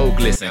 your soul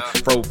glisten.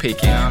 Fro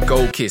picking,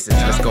 gold kisses,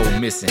 let's go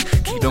missing.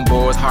 Keep them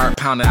boys heart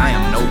pounding, I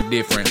am no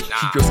different.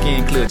 Keep your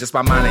skin clear just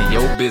by minding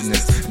your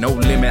business. No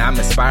limit, I'm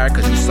inspired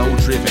cause you so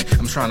driven.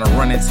 I'm trying to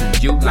run into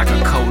you like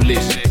a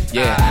coalition.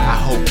 Yeah, I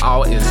hope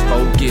all is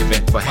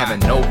forgiven for having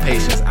no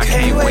patience. I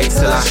can't wait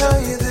till I show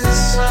you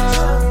this.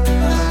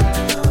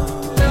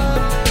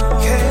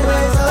 Can't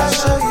wait till I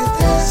show you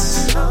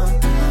this.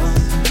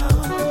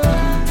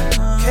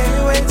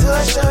 Can't wait till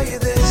I show you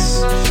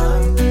this.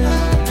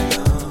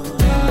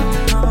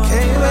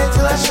 Can't wait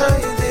till I show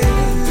you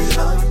this.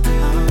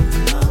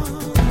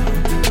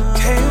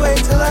 Can't wait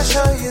till I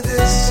show you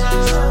this.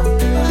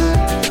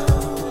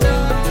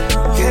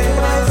 Can't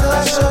wait till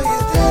I show you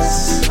this.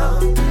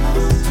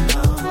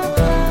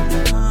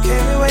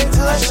 Can't wait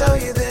till I show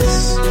you this.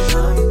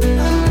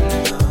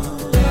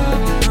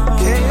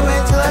 Can't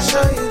wait till I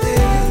show you this.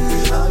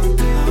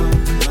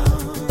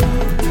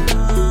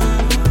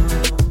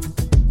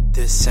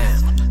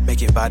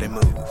 body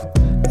move.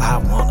 I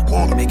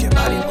wanna make your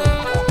body move.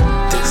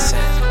 This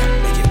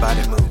sound, make your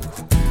body move.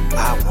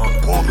 I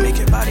wanna make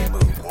your body move.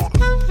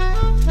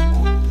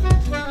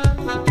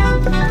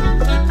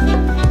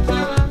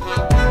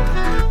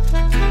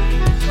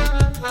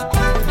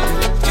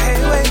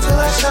 Can't wait till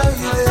I show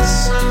you this.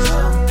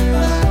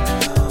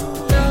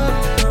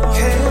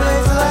 Can't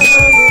wait till I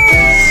show you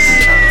this.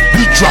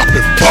 We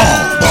dropping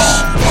bombs.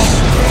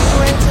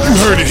 You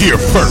heard it here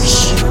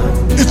first.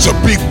 It's a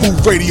Big Woo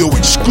Radio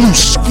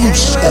exclusive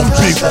on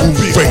Big Woo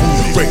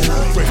Radio.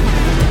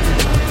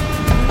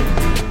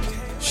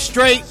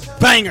 Straight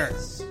banger.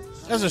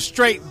 That's a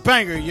straight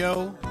banger,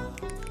 yo.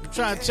 I'm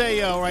trying to tell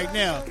y'all right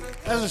now.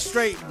 That's a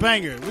straight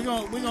banger. We're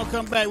gonna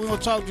come back. We're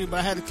gonna talk to you,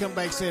 but I had to come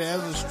back and say that.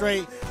 That's a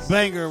straight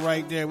banger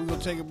right there. We're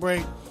gonna take a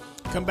break.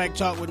 Come back,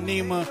 talk with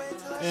Nima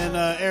and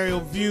Ariel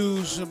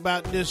Views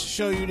about this,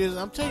 show you this.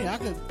 I'm telling you, I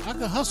could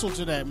hustle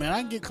to that, man.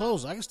 I can get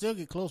close. I can still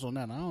get close on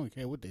that. I don't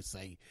care what they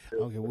say.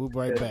 Okay, we'll be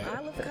right back.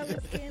 Olive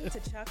colored skin to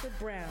chocolate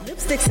brown.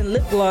 Lipsticks and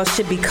lip gloss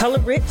should be color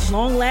rich,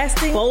 long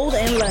lasting, bold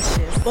and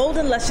luscious. Bold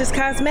and Luscious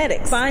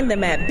Cosmetics. Find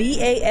them at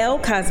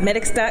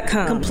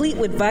BALcosmetics.com. Complete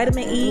with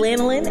vitamin E,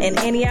 lanolin, and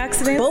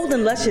antioxidants. Bold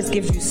and Luscious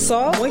gives you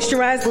soft,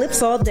 moisturized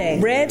lips all day.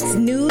 Reds,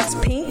 nudes,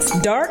 pinks,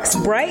 darks,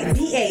 bright.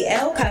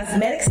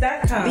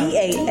 BALcosmetics.com.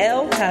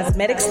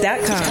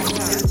 BALcosmetics.com.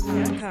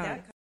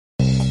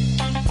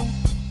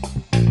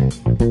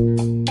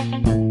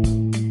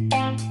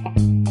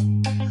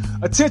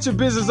 Attention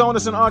business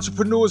owners and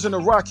entrepreneurs in the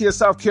Rock Hill,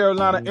 South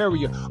Carolina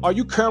area. Are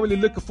you currently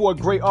looking for a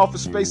great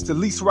office space to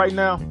lease right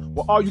now?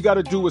 Well, all you got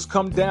to do is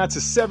come down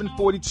to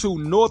 742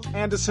 North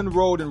Anderson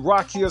Road in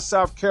Rock Hill,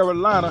 South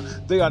Carolina.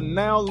 They are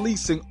now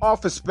leasing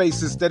office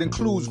spaces that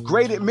includes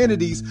great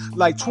amenities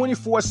like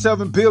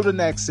 24/7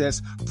 building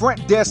access,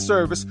 front desk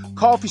service,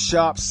 coffee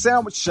shop,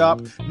 sandwich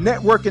shop,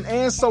 networking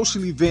and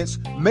social events,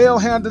 mail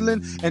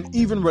handling, and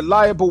even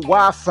reliable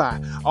Wi-Fi.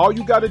 All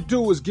you got to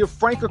do is give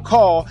Frank a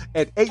call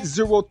at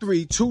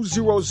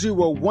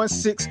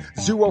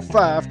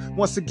 803-200-1605.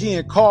 Once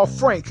again, call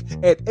Frank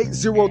at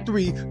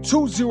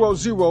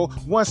 803-200-1605.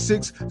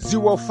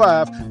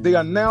 They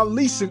are now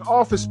leasing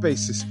office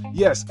spaces.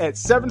 Yes, at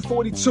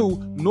 742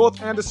 North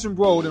Anderson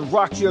Road in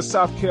Rock Hill,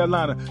 South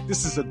Carolina.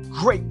 This is a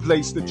great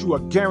place that you are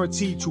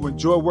guaranteed to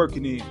enjoy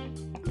working in.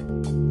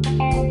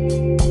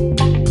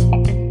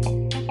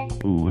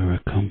 Ooh, here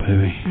it come,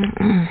 baby.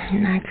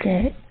 Not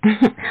good.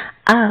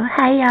 Oh,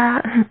 hey, y'all.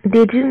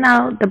 Did you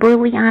know the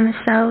Bruliana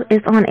Show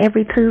is on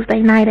every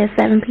Tuesday night at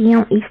 7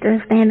 p.m.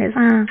 Eastern Standard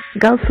Time?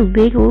 Go to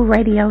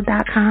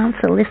BigWooRadio.com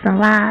to listen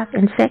live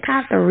and check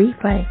out the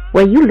replay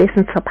where you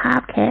listen to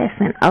podcasts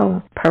and,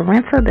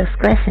 parental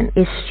discretion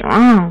is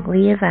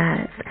strongly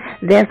advised.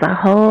 There's a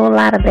whole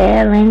lot of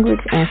bad language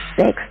and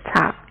sex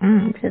talk.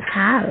 Just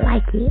how I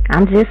like it.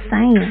 I'm just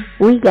saying.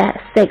 We got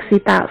Sexy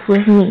Thoughts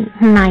with me,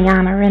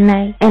 Nayana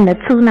Renee, and the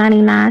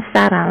 $2.99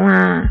 shout out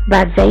line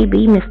by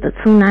JB Mr.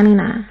 $2.99.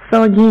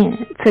 So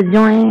again, to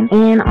join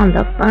in on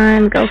the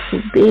fun, go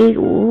to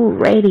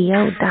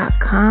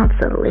BigWooRadio.com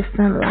to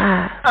listen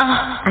live.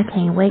 I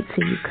can't wait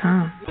till you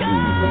come.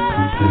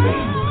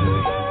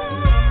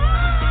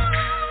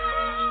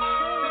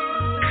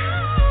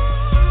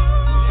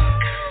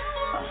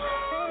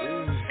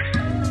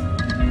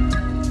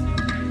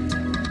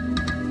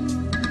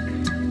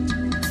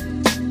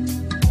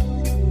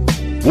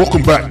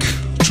 Welcome back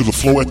to the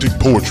Floetic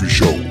Poetry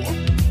Show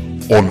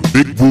on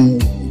Big Woo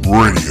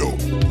Radio.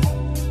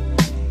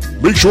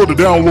 Make sure to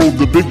download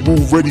the Big Woo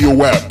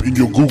Radio app in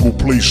your Google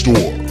Play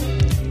Store.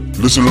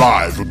 Listen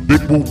live at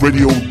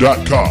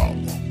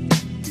BigWooRadio.com.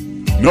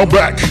 Now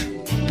back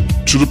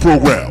to the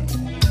program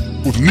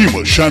with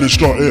Nima Shining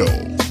Star L,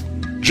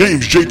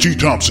 James JT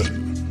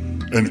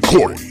Thompson, and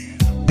Corey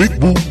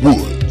Big Woo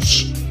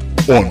Woods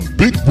on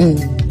Big Woo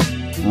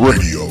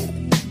Radio.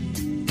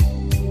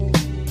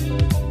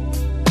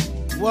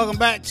 Welcome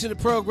back to the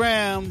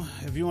program.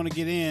 If you want to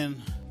get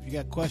in, if you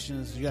got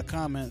questions, if you got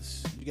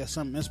comments, if you got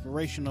something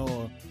inspirational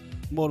or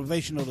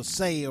motivational to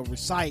say or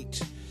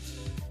recite,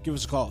 give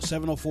us a call.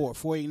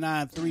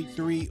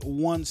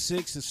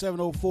 704-489-3316 and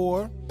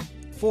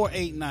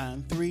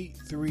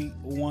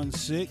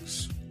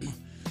 704-489-3316.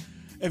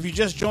 If you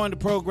just joined the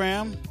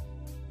program,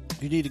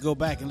 you need to go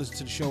back and listen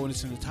to the show in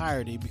its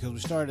entirety because we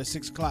started at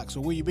 6 o'clock.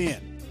 So where you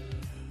been?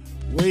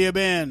 Where you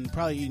been?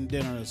 Probably eating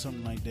dinner or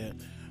something like that.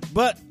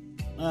 But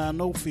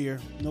no fear.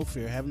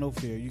 Have no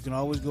fear. You can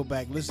always go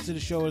back, listen to the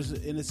show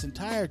in its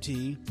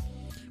entirety,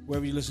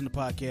 wherever you listen to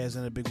podcasts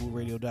and at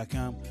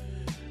BigWooRadio.com.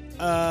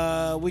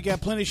 We got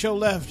plenty of show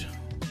left.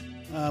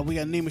 We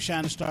got Nima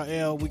Shining Star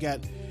L. We got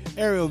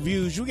Ariel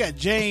Views. We got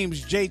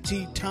James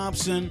JT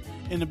Thompson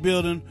in the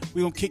building.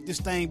 We're going to kick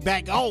this thing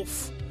back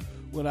off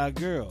with our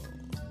girl,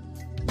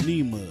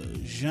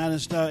 Nima Shining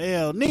Star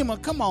L. Nima,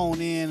 come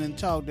on in and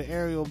talk to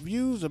Ariel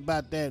Views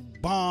about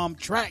that bomb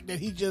track that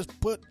he just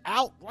put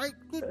out, right?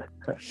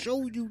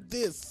 Show you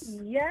this.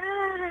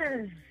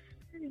 Yes.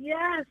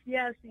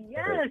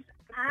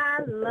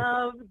 I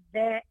love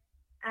that.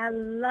 I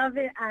love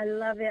it.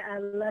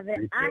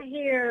 I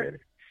hear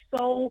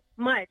so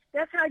much.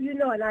 That's how you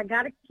know. And I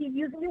got to keep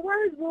using your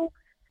words, boo.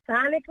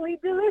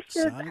 Sonically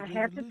delicious. I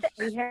have to.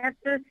 We have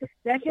to.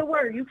 That's your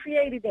word. You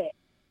created that,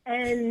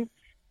 and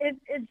it's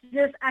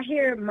just. I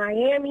hear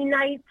Miami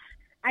Nights.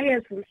 I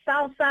hear some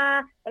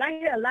Southside, but I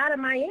hear a lot of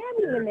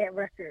Miami in that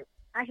record.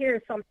 I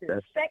hear something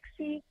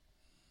sexy,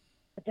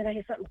 but then I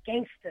hear something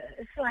gangster.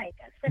 It's like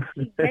a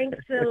sexy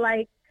gangster,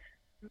 like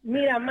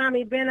mira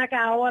mami ven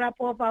acá ahora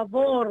por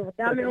favor,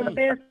 dame un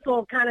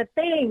beso kind of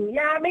thing. You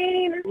know what I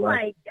mean? It's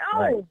like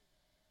yo,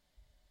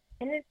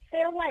 and it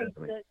sounds like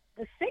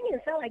the singing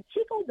sounds like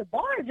Chico the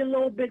Barge a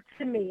little bit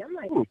to me. I'm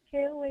like,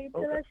 can't wait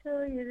till I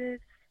show you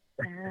this.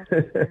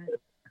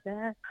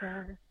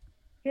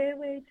 Can't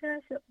wait till I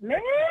show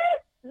man.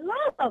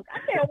 Look, I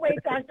can't wait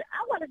till I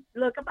want to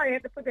look. I might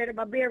have to put that in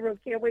my bedroom.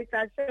 Can't wait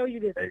till I show you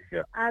this.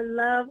 I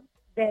love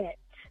that.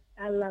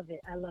 I love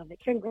it.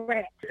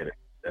 Congrats.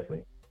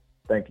 Definitely.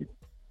 Thank you.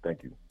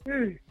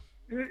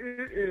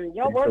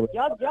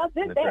 Y'all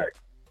did that.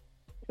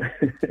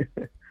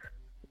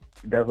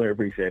 Definitely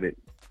appreciate it.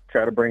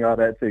 Try to bring all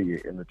that to you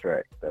in the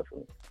track.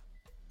 Definitely.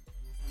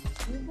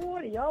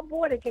 Y'all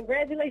bought it.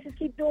 Congratulations.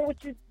 Keep doing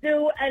what you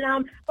do.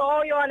 And for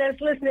all y'all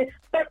that's listening,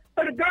 but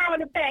for the girl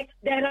in the back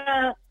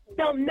that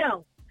don't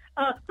know,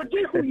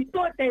 forget who you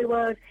thought they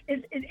was.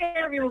 It's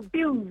Ariel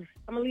Views.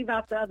 I'm gonna leave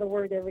out the other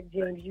word that Rick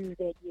James used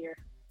that year.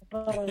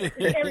 But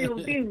it's Ariel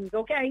Views,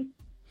 okay?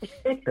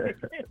 That's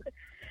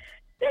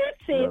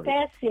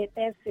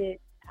it.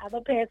 I'm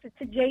gonna pass it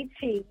to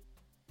JT.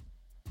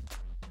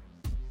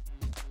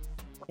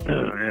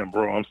 Man,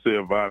 bro, I'm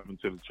still vibing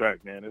to the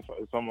track, man.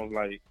 It's almost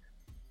like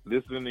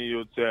listening to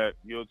your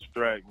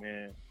track,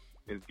 man.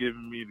 It's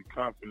giving me the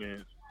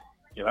confidence.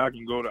 You know, I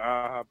can go to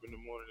IHOP in the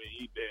morning and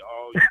eat that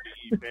all you can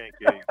eat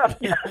pancakes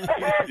and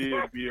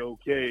still be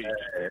okay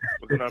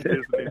because I'm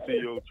listening to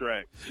your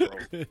track. So,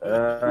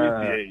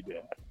 appreciate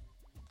that.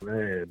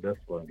 Man, that's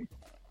funny.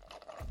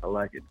 I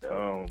like it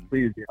though.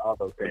 Please get all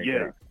those pancakes.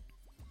 Yeah,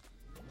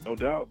 no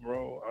doubt,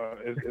 bro.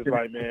 It's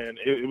like, man,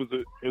 it was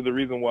a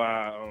reason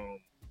why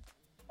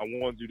I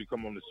wanted you to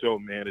come on the show,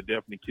 man, to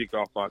definitely kick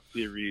off our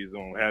series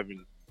on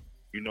having,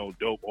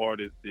 dope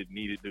artists that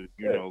needed to,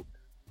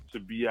 to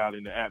be out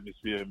in the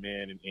atmosphere,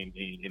 man, and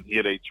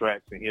hear their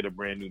tracks and hear the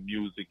brand new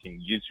music and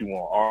get you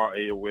on our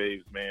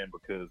airwaves, man,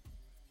 because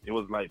it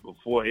was like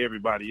before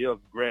everybody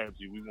else grabbed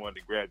you, we wanted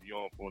to grab you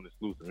on for an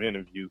exclusive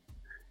interview.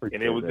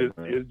 And it was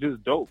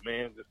just dope,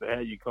 man, just to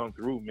have you come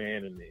through,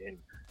 man, and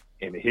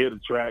to hear the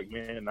track,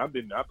 man. I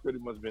pretty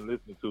much been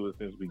listening to it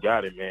since we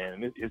got it, man.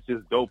 And it's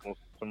just dope on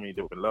so many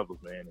different levels,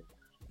 man.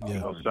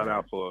 And, shout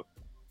out for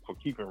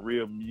keeping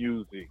real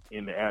music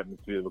in the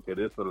atmosphere because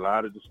there's a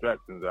lot of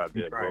distractions out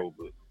there, bro.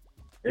 But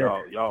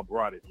y'all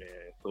brought it, man.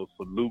 So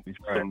salute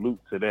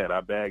to that.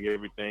 I bag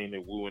everything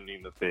that Wu and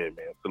Nima said,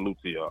 man. Salute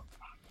to y'all.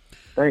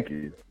 Thank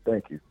you.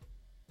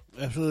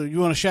 Absolutely. You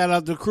want to shout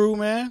out the crew,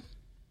 man?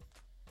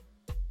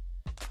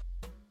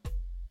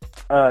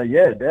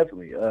 Yeah,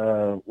 definitely.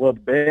 Well, the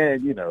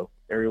band,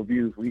 Ariel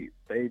Views,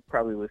 they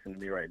probably listen to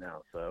me right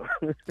now, so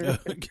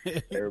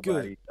okay,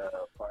 everybody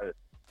part of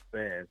the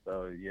band.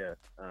 So yeah,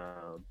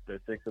 there's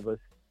 6 of us.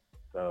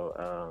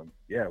 So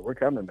yeah, we're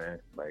coming,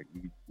 man. Like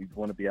we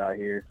want to be out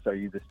here, show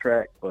you this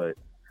track, but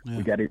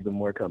we got even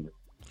more coming.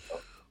 So,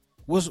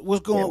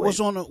 what's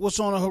on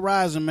the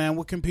horizon, man?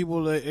 What can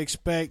people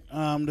expect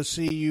to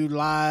see you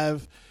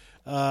live?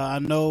 I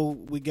know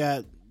we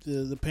got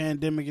the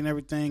pandemic and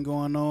everything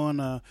going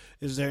on.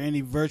 Is there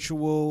any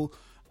virtual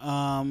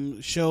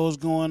shows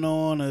going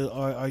on,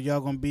 or are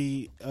y'all gonna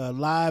be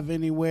live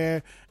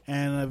anywhere?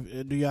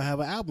 And do y'all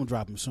have an album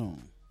dropping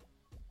soon?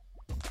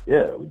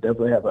 Yeah, we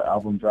definitely have an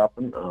album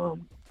dropping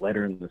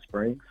later in the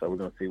spring. So we're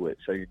gonna see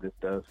what Show You This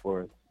does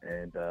for us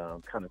and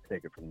kind of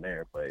take it from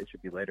there. But it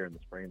should be later in the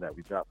spring that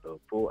we drop the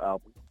full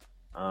album.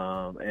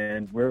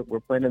 And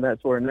we're planning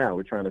that tour now.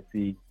 We're trying to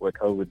see what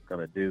COVID's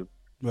gonna do.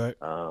 Right.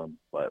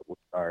 But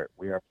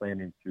we are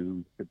planning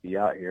to be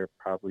out here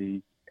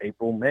probably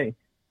April, May.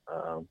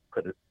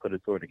 Put a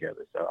tour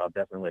together. So I'll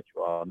definitely let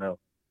you all know.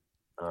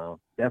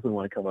 Definitely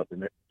want to come up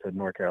to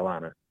North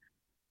Carolina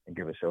and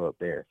give a show up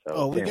there.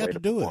 So we got to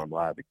do it.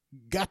 Live.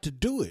 Got to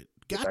do it.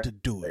 Got to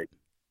do it.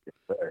 Yes,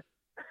 sir.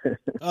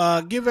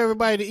 Give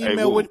everybody the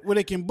email where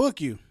they can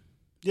book you.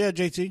 Yeah,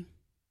 JT.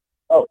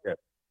 Oh, yeah.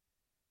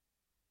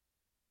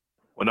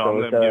 Well, no,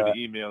 let me give the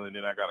email and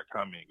then I got a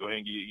comment. Go ahead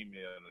and get your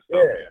email and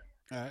stuff.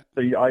 Yeah. All right.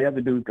 So all you have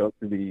to do is go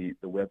to the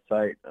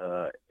website,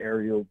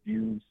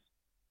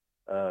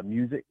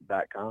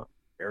 arielviewsmusic.com,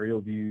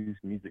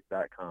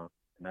 arielviewsmusic.com,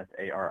 and that's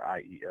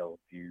ARIEL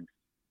Views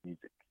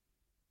Music.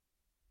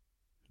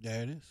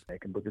 There it is. They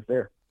can book us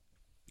there.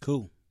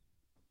 Cool.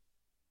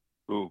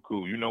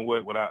 You know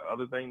what?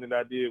 Other thing that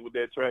I did with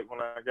that track when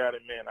I got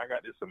it, man, I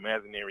got this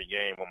imaginary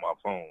game on my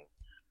phone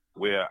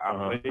where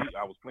I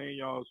was playing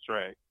y'all's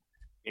track,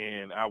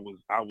 and I was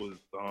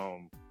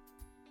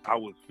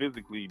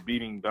physically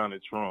beating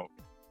Donald Trump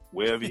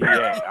Wherever he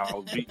at, I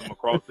was beating him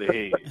across the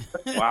head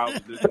while I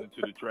was listening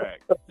to the track.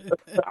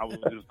 I was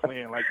just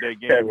playing like that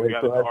game we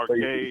got in the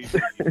arcade.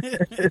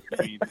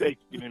 We take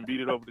it and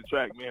beat it over the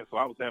track, man. So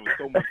I was having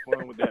so much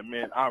fun with that,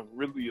 man. I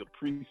really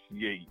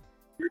appreciate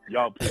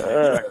y'all putting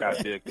that track out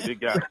there because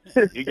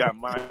it got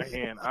my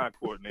hand-eye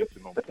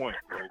coordination on point,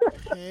 bro.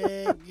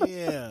 Heck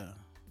yeah.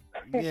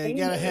 Yeah, you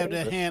gotta have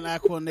that hand-eye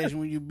coordination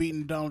when you're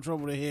beating Donald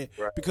Trump with the head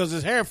because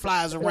his hair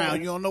flies around.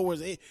 You don't know where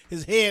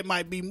his head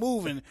might be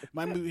moving,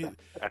 but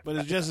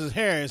it's just his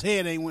hair. His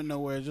head ain't went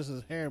nowhere. It's just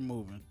his hair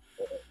moving.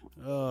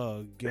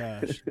 Oh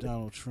gosh,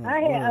 Donald Trump. I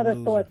had other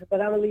thoughts,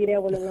 but I'm gonna leave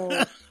that one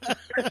alone.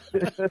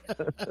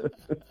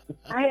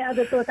 I had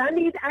other thoughts. I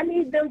need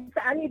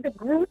the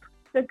group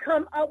to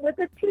come up with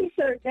a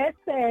T-shirt that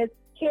says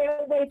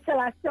 "Can't wait till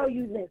I show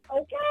you this."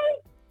 Okay,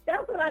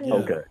 that's what I need.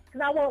 Okay,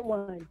 because I want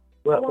one.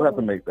 We'll have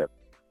to make that.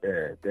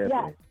 Yeah,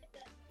 definitely.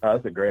 Yes.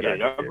 That's a great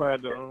idea.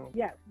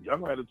 Y'all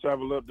might have to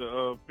travel up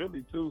to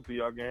Philly too, so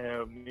y'all can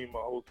have Nima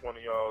host one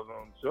of y'all's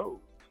on the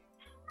show.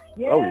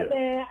 Yeah,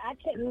 man. I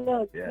can't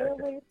look. Yeah.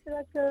 Can't wait till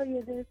I tell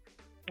you this.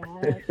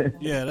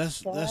 Yeah,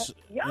 that's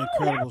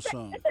incredible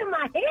song. It's in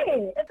my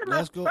head. It's in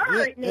my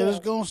spirit now. It's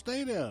gonna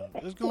stay there.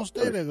 It's gonna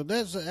stay there.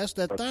 That's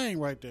that thing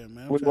right there,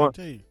 man. I'm trying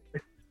to tell you.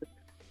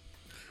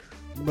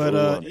 But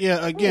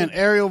again,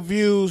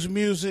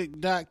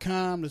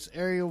 ArielViewsMusic.com. That's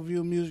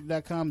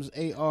ArielViewsMusic.com. It's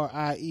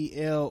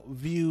ARIEL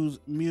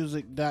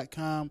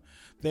ViewsMusic.com.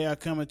 They are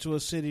coming to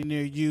a city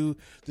near you.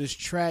 This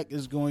track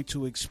is going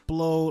to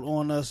explode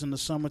on us in the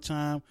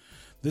summertime.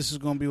 This is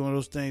going to be one of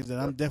those things that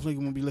I'm definitely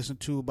going to be listening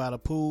to by the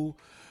pool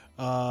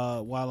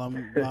while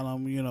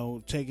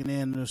I'm taking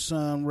in the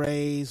sun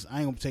rays. I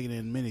ain't going to be taking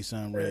in many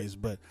sun rays,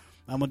 but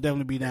I'm going to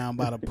definitely be down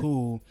by the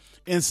pool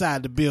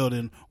inside the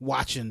building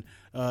watching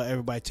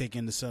everybody take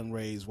in the sun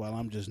rays while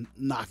I'm just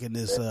knocking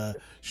this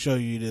Show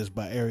You This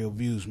by Ariel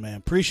Views, man.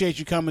 Appreciate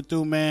you coming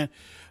through, man.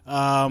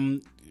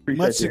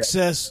 Much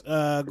success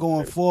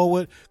going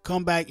forward.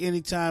 Come back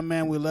anytime,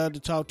 man. We love to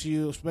talk to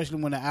you,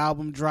 especially when the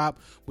album drop.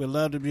 We'd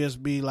love to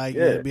just be like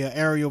be an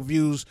Ariel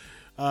Views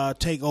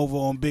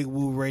takeover on Big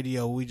Woo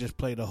Radio. We just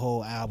play the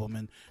whole album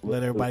and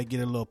let everybody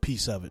get a little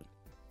piece of it.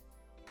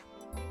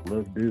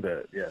 Let's do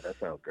that. Yeah, that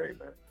sounds great,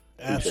 man.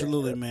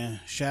 Absolutely, man.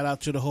 Shout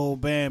out to the whole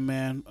band,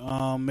 man.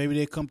 Maybe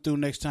they come through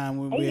next time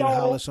when we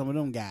holler some of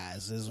them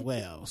guys as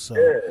well. So,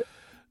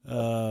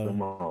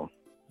 come on.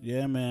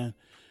 Yeah, man.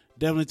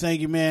 Definitely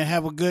thank you, man.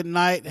 Have a good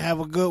night. Have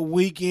a good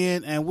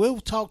weekend. And we'll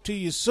talk to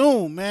you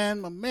soon,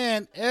 man. My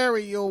man,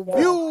 Ariel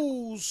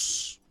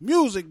Views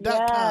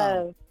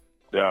Music.com.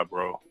 Yeah,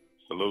 bro.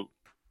 Salute.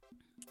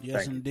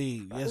 Yes,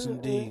 indeed. Yes,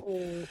 indeed.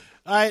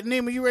 All right,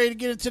 Nima, you ready to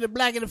get into the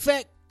Black in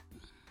Effect?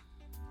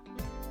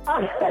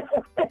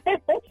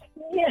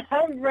 Yeah,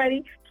 I'm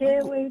ready.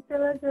 Can't wait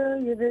till I tell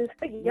you this.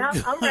 Yeah,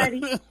 I'm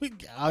ready.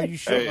 Are you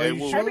sure?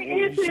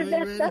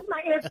 That's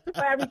my answer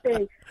for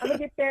everything. I'm gonna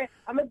get that.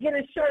 I'm gonna get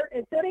a shirt.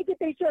 Until they get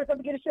their shirts, I'm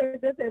gonna get a shirt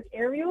that says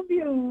Ariel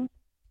Views,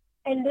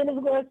 and then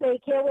it's gonna say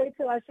 "Can't wait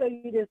till I show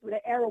you this" with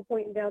an arrow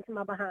pointing down to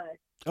my behind.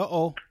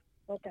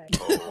 Okay.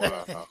 Oh,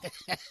 wow.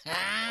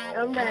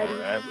 I'm ready.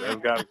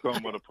 That's got to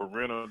come with a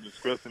parental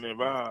discretion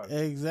advised.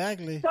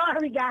 Exactly.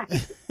 Sorry,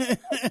 guys. Go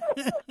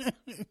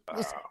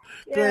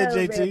ahead,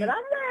 JT. Man, but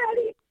I'm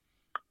ready.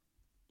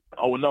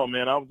 Oh, no,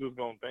 man. I was just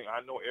going to thank.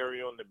 I know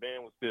Ariel and the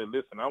band was still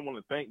listening. I want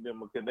to thank them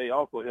because they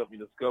also helped me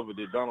discover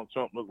that Donald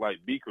Trump looked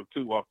like Beaker,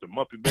 too, off the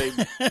Muppet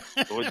Baby.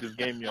 So it just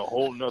gave me a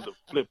whole nother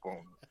flip on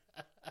it.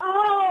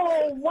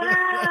 Oh,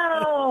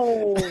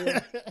 wow.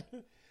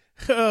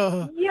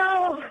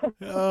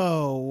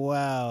 Oh,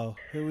 wow.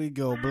 Here we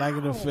go. Black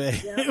in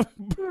Effect.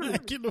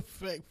 Black in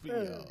Effect for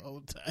y'all.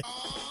 Hold tight.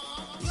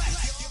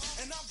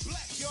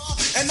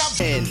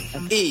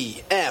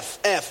 N-E-F-F-E-C-T.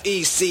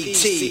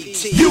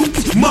 You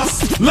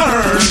must learn.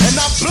 And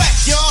I'm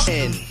black, y'all.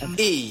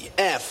 N-E-F-F-E-C-T.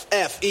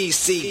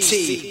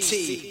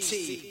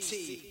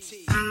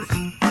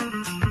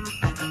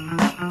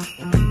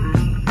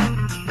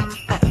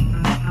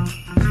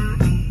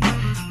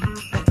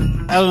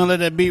 I was gonna let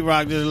that beat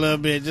rock just a little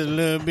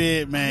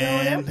bit,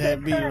 man.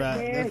 That beat rock,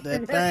 that's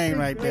that thing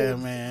right there,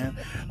 man.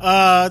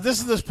 This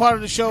is this part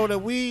of the show that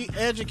we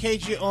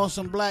educate you on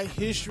some Black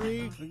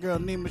history. The girl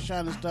Nima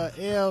Shining Star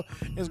L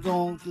is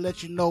gonna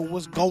let you know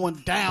what's going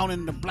down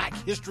in the Black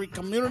history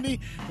community,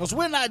 because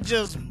we're not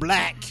just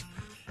Black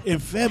in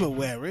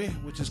February,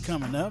 which is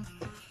coming up.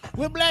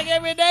 We're Black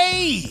every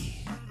day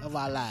of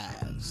our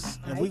lives,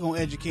 and we're gonna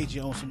educate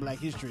you on some Black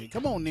history.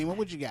 Come on, Nima,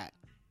 what you got?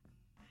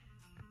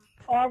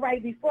 All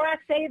right, before I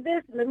say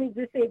this, let me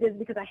just say this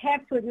because I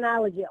have to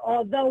acknowledge it.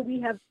 Although we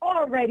have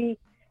already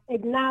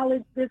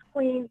acknowledged this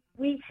queen,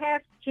 we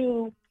have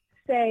to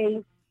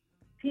say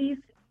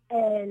peace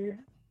and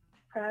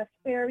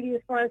prosperity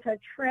as far as her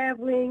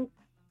traveling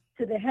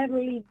to the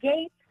heavenly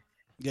gates.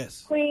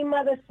 Yes. Queen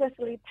Mother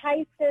Cicely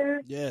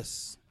Tyson.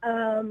 Yes.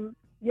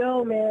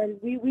 Yo, man,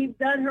 we've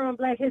done her on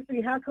Black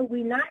History. How could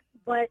we not?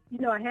 But,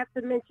 I have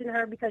to mention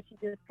her because she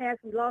just passed.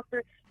 We lost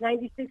her,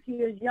 96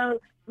 years young.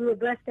 We were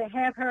blessed to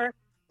have her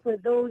for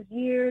those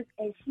years,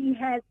 and she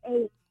has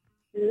a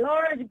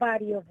large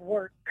body of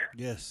work.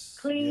 Yes.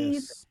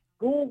 Please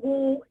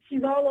Google.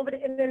 She's all over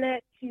the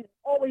internet. She's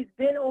always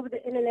been over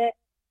the internet.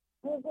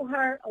 Google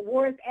her,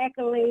 awards,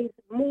 accolades,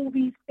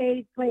 movies,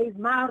 stage plays,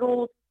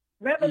 models,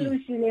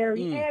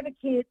 revolutionary,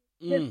 advocate,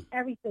 just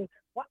everything.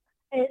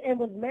 And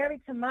was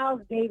married to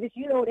Miles Davis.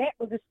 You know, that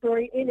was a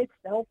story in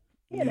itself.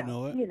 You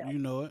know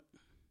it.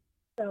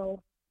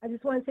 So I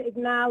just wanted to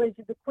acknowledge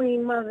the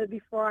Queen Mother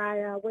before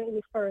I went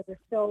any further.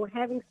 So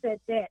having said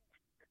that,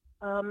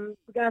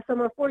 we got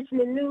some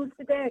unfortunate news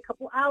today. A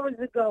couple hours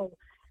ago,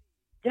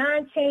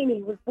 John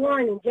Chaney was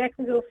born in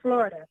Jacksonville,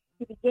 Florida.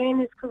 He began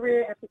his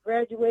career after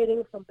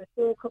graduating from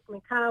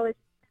Bethune-Cookman College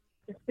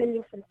and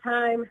spending some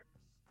time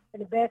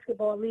in the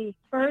basketball league.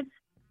 First,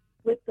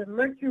 with the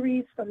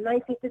Mercuries from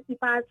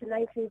 1955 to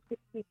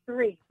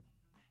 1963.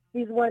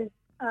 He's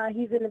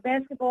in the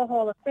Basketball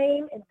Hall of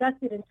Fame,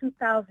 inducted in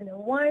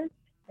 2001.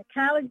 The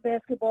College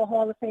Basketball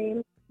Hall of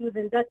Fame, he was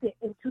inducted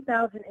in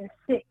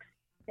 2006.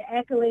 The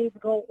accolades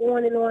go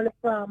on and on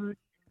from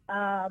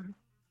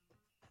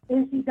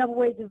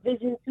NCAA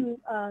Division II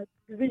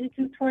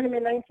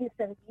tournament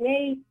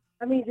 1978.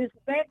 I mean, just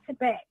back to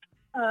back.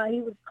 He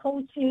was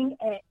coaching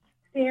at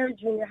Sayre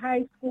Junior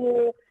High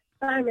School,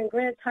 Simon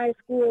Grant High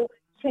School,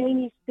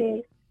 Cheney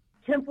State,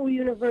 Temple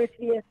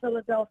University in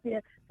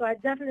Philadelphia. So I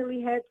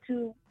definitely had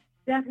to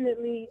send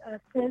a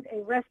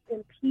rest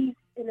in peace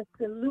and a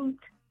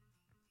salute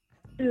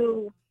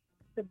to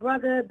the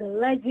brother, the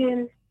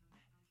legend,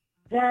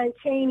 John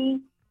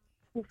Chaney,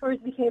 who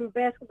first became a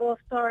basketball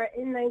star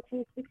in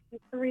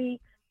 1963.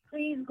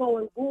 Please go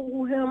and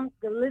Google him.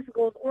 The list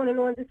goes on and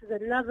on. This is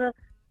another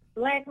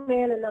black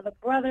man, another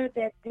brother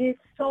that did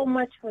so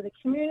much for the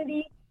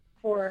community,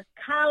 for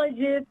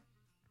colleges,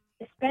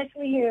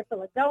 especially here in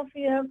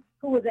Philadelphia,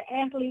 who was an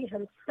athlete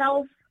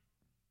himself,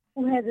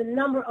 who has a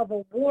number of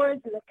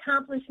awards and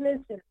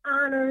accomplishments and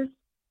honors.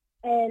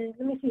 And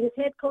let me see, his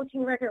head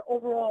coaching record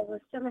overall was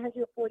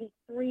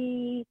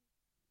 743,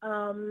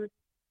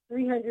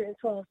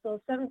 312.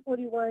 So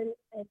 741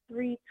 and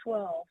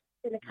 312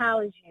 in the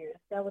college years.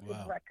 That was his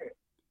record.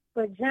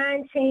 But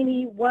John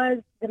Chaney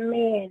was the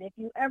man. If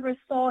you ever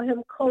saw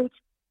him coach,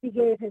 he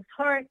gave his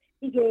heart,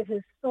 he gave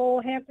his soul.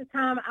 Half the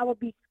time I would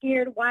be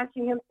scared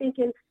watching him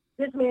thinking,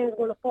 this man is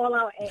going to fall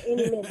out at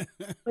any minute.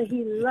 But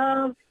he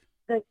loved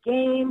the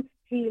game.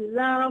 He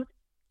loved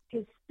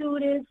his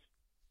students.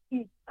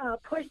 He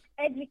pushed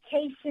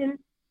education.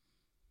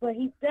 But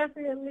he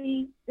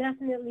definitely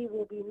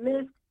will be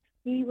missed.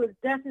 He was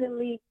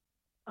definitely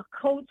a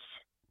coach,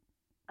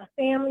 a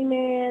family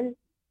man.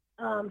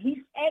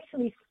 He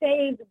actually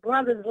saved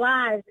brothers'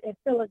 lives in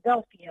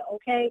Philadelphia,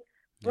 okay?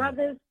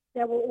 Brothers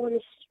that were on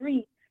the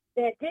street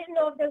that didn't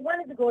know if they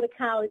wanted to go to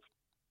college,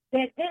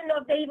 that didn't know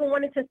if they even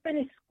wanted to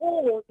finish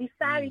school,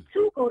 decided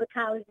to go to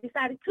college,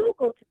 decided to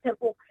go to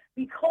Temple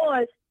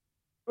because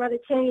Brother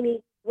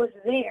Chaney was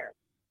there.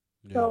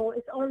 Yeah. So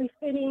it's only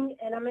fitting,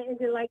 and I'm going to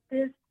end it like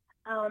this.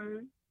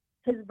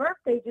 His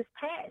birthday just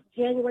passed,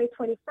 January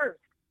 21st.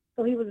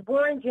 So he was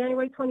born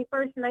January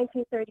 21st,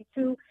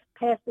 1932,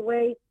 passed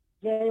away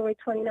January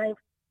 29th,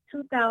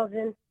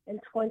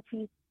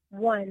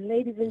 2021.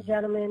 Ladies and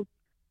gentlemen,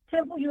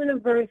 Temple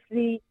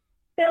University,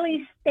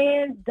 Philly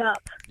stand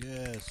up.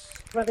 Yes.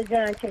 Brother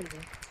John Chaney.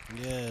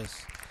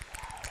 Yes.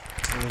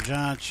 Brother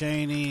John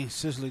Chaney,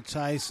 Cicely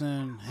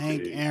Tyson,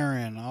 Hank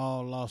Aaron,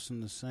 all lost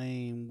in the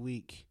same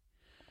week.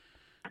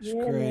 It's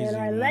crazy, man.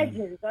 Our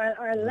legends,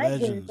 our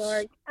legends,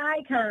 our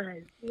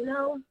icons, you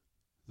know?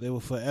 They will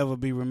forever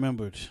be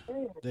remembered.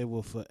 They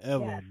will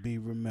forever be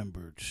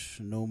remembered,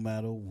 no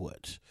matter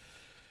what.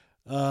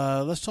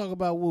 Let's talk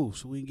about Woo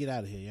so we can get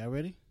out of here. Y'all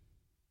ready?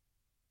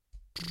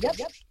 Yep.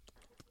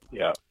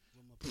 Yeah.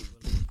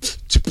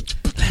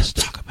 Let's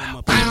talk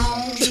about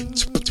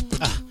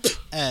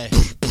hey.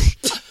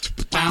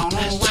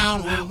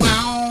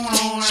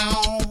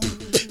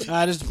 All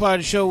right, this is the part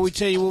of the show where we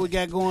tell you what we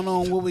got going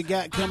on, what we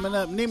got coming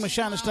up. Nima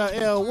Shining Star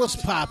L, what's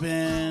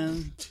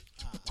poppin'?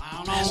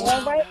 All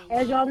right,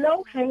 as y'all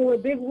know, hanging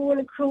with Big Woo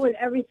and the crew and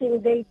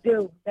everything they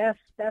do. That's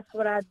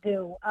what I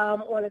do.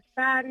 On a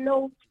side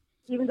note,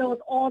 even though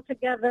it's all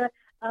together,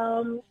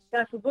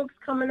 got some books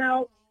coming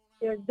out.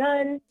 They're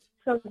done.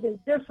 Something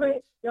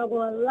different. Y'all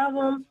gonna love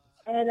them.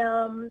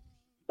 And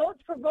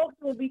Thoughts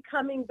Provoked will be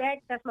coming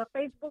back. That's my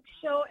Facebook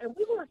show, and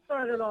we're gonna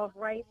start it off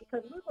right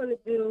because we're gonna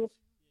do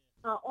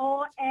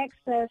all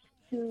access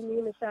to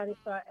Nima Shining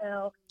Star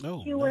L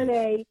Q&A.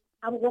 Nice.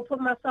 I'm gonna put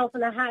myself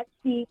in a hot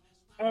seat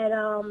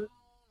and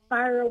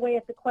fire away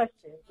at the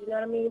questions. You know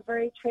what I mean?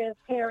 Very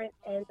transparent,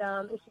 and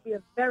it should be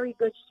a very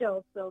good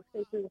show. So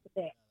stay tuned for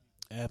that.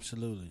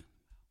 Absolutely.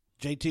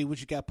 JT, what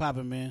you got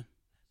popping, man?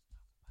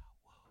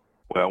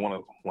 Well, I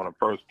want to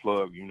first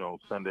plug,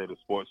 Sunday the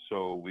sports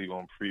show. We're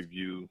going to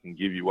preview and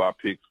give you our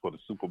picks for the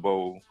Super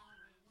Bowl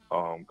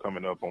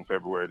coming up on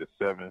February the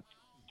 7th.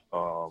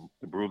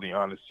 The Brutally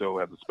Honest Show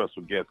has a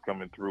special guest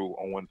coming through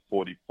on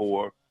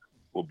 144.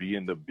 We'll be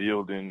in the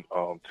building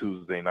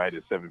Tuesday night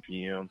at 7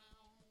 p.m.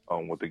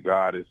 With the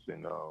Goddess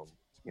and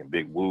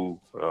Big Woo,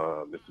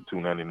 Mr.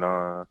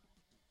 299.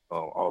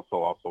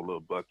 Also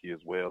Lil Bucky as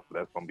well. So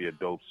that's gonna be a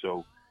dope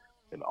show.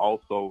 And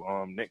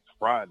also next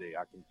Friday,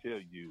 I can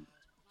tell you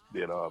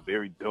that a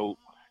very dope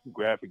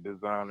graphic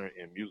designer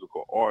and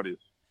musical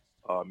artist,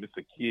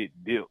 Mr. Kid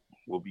Dip,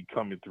 will be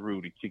coming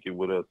through to kick it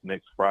with us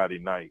next Friday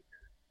night.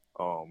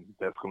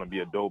 That's going to be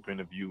a dope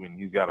interview, and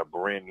he's got a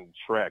brand new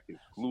track,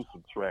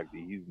 exclusive track that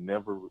he's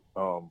never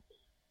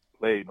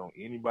played on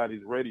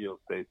anybody's radio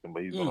station,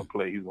 but he's going to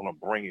play. He's going to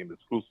bring it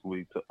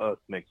exclusively to us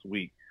next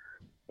week,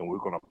 and we're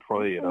going to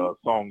play it, a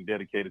song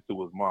dedicated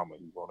to his mama.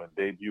 He's going to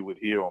debut it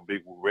here on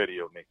Big Woo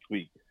Radio next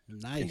week.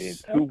 Nice. And in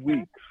 2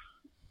 weeks,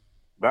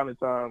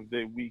 Valentine's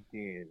Day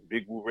weekend,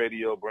 Big Woo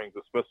Radio brings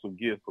a special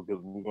gift because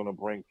we're going to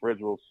bring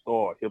Fredro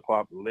Starr,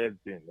 hip-hop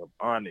legend of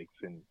Onyx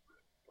and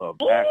of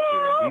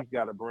Actor. He's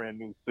got a brand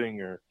new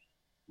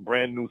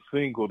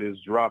single that's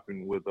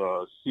dropping with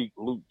Sheik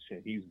Luch,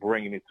 and he's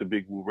bringing it to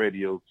Big Woo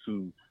Radio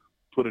to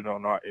put it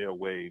on our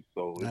airwaves.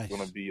 So it's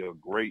going to be a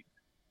great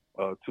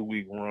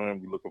 2-week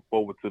run. We're looking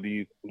forward to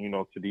these,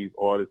 to these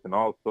artists, and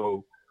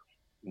also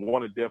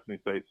want to definitely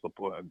say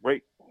support a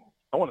great.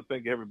 I want to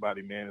thank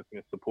everybody, man, that's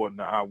been supporting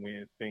the I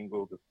Win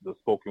single, the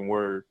spoken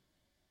word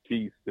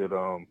piece that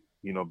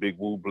Big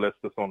Woo blessed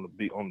us on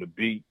the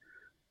beat,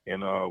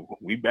 and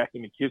we back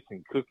in the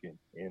kitchen cooking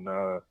and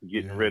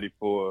getting ready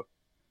for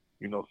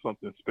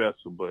something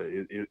special. But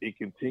it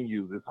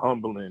continues. It's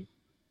humbling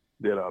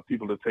that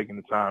people are taking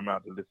the time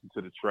out to listen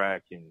to the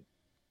track and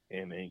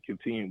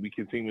continue. We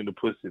continue to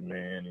push it,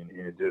 man,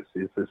 and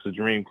it's a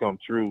dream come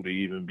true to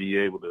even be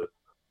able to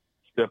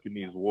step in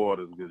these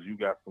waters, because you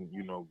got some,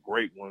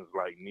 great ones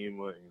like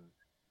Nima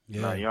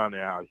and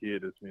Nayana out here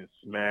that's been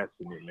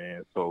smashing it,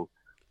 man. So,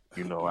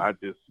 I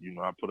just,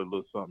 I put a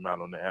little something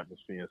out on the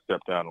atmosphere and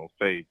stepped out on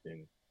faith,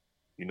 and,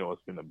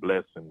 it's been a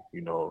blessing.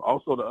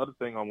 Also the other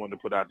thing I wanted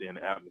to put out there in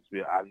the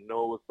atmosphere, I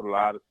know it's a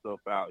lot of stuff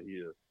out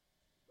here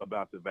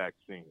about the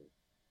vaccine.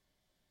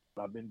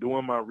 I've been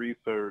doing my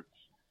research,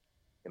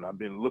 and I've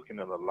been looking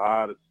at a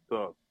lot of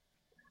stuff,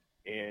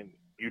 and,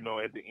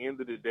 at the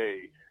end of the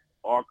day,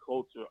 our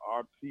culture,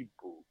 our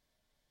people,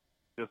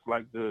 just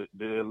like the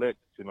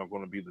election, are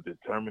going to be the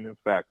determining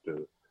factor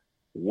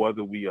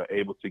whether we are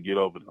able to get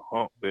over the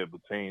hump that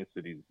pertains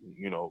to these,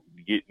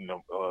 getting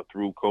them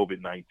through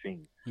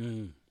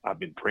COVID-19. I've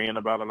been praying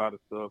about a lot of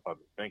stuff. I've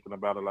been thinking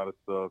about a lot of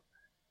stuff.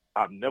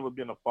 I've never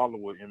been a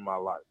follower in my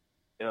life,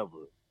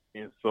 ever.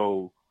 And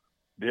so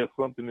there's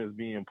something that's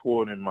being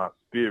poured in my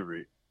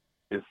spirit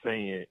that's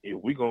saying,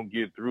 if we're going to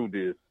get through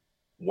this,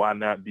 why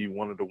not be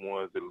one of the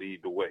ones that lead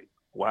the way?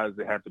 Why does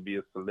it have to be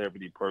a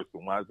celebrity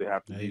person? Why does it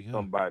have to be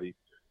somebody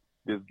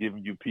that's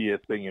giving you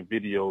PSA and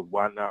videos?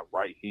 Why not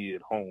right here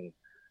at home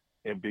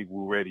in Big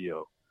Woo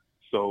Radio?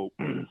 So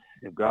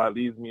if God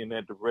leads me in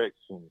that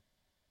direction,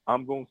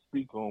 I'm going to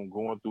speak on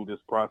going through this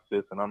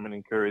process, and I'm going to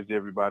encourage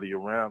everybody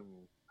around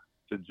me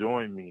to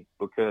join me,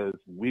 because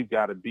we've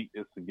got to beat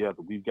this together.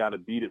 We've got to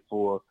beat it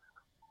for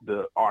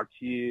our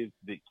kids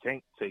that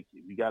can't take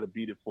it. We got to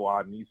beat it for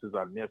our nieces,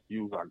 our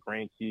nephews, our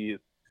grandkids.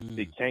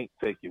 They can't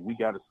take it. We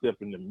got to step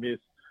in the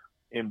midst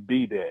and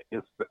be that.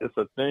 It's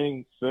a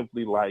thing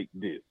simply like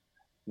this.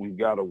 We've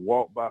got to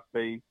walk by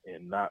faith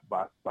and not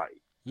by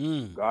sight.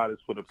 God has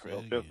put a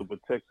special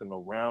protection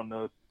around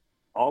us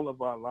all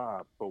of our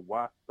lives. So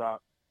why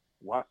stop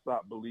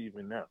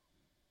believing now?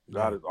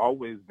 God has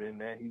always been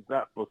there. He's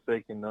not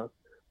forsaking us.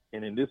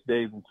 And in this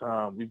days and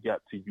time, we've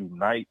got to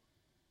unite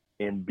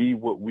and be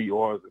what we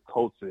are as a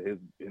culture.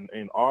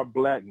 In our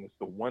blackness,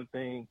 the one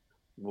thing,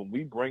 when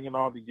we bring it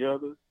all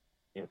together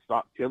and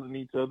stop killing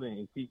each other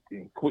and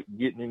quit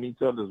getting in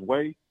each other's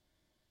way,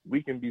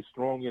 we can be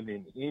stronger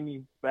than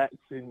any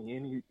faction,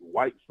 any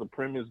white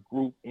supremacist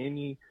group,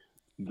 any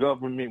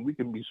government. We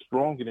can be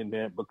stronger than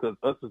that, because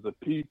us as a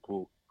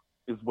people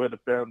is where the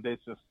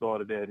foundation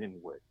started at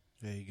anyway.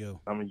 There you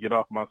go. I'm going to get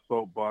off my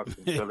soapbox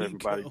and tell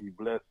everybody be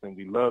blessed, and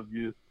we love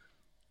you.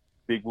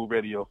 Big Woo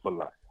Radio for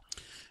life.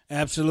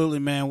 Absolutely,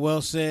 man.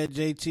 Well said,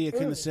 JT. I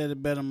couldn't have said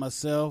it better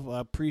myself. I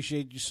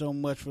appreciate you so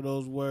much for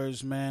those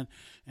words, man.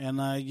 And,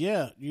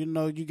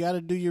 you got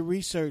to do your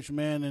research,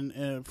 man,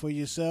 and for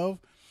yourself.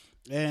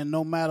 And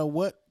no matter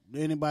what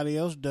anybody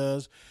else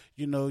does,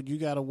 you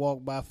got to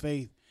walk by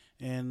faith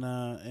and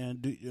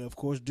of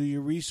course, do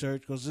your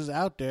research, because it's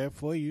out there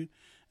for you.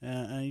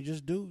 And you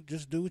just do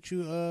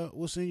what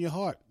what's in your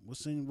heart,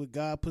 what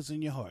God puts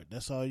in your heart.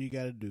 That's all you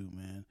got to do,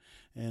 man.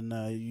 And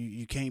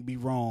you can't be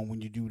wrong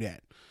when you do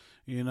that.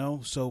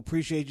 So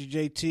appreciate you,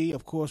 JT.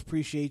 Of course,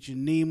 appreciate you,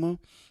 Nima.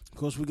 Of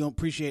course, we're going to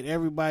appreciate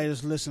everybody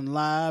that's listened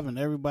live and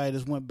everybody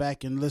that's went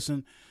back and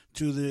listened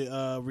to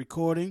the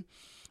recording.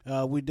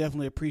 We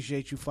definitely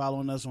appreciate you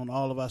following us on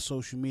all of our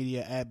social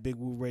media at Big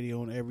Woo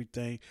Radio and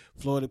everything.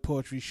 Floetic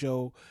Poetry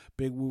Show,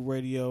 Big Woo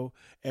Radio,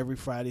 every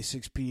Friday,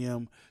 6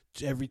 p.m.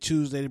 Every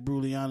Tuesday, the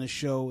Bruliana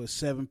Show at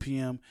 7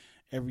 p.m.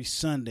 Every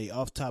Sunday,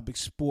 Off Topic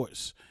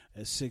Sports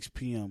at 6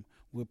 p.m.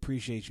 We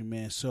appreciate you,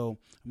 man. So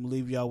I'm going to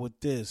leave y'all with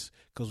this,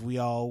 because we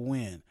all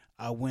win.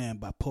 I Win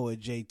by Poet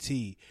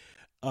JT.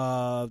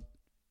 On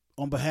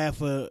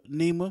behalf of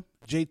Nima,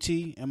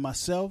 JT, and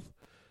myself,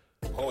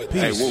 peace.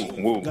 Hey,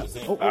 Woo.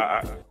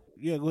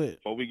 Yeah, go ahead.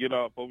 Before we get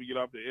off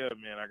the air,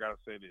 man, I gotta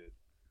say this.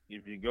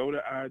 If you go to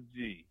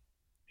IG,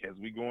 as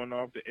we going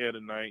off the air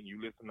tonight, and you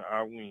listen to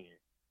I Win,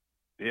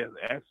 there's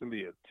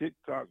actually a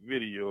TikTok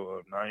video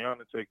of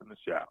Nyana taking a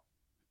shower.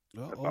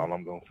 That's all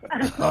I'm gonna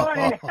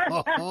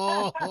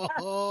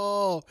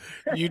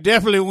say. You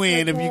definitely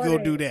win if you go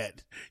do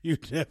that. You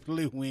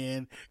definitely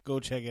win. Go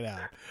check it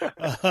out.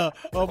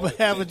 On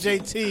behalf of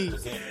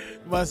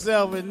JT,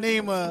 myself, and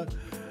Nima,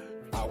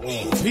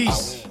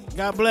 peace.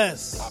 God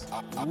bless.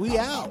 We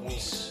out.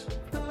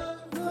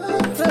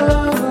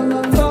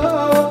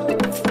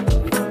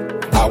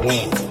 I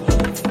win.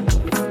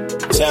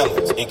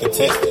 Challenge and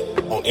contested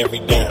on every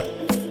down.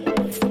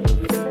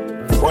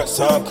 Crunch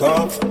time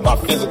comes, my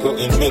physical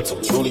and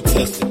mental truly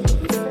tested.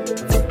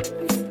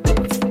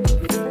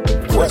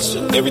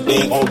 Pressure,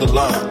 everything on the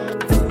line.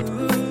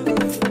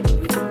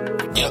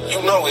 Yeah,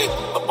 you know it.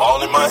 The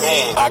ball in my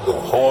hand, I go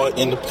hard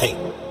in the paint.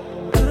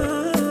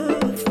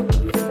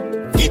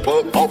 Keep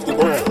up off the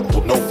ground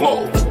with no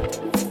flaw.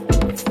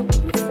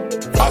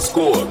 I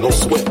score, no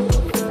sweat.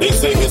 They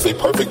say it's a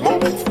perfect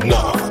moment.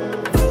 Nah.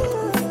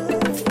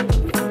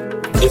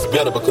 It's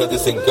better because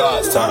it's in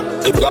God's time.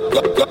 It's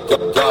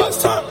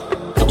God's time.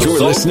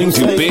 You're listening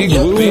to Big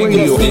Woo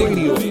Radio.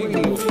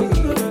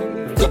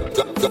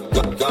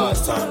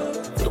 God's time.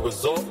 The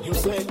result, you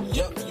say,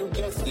 yep, you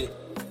guessed it.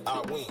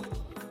 I win.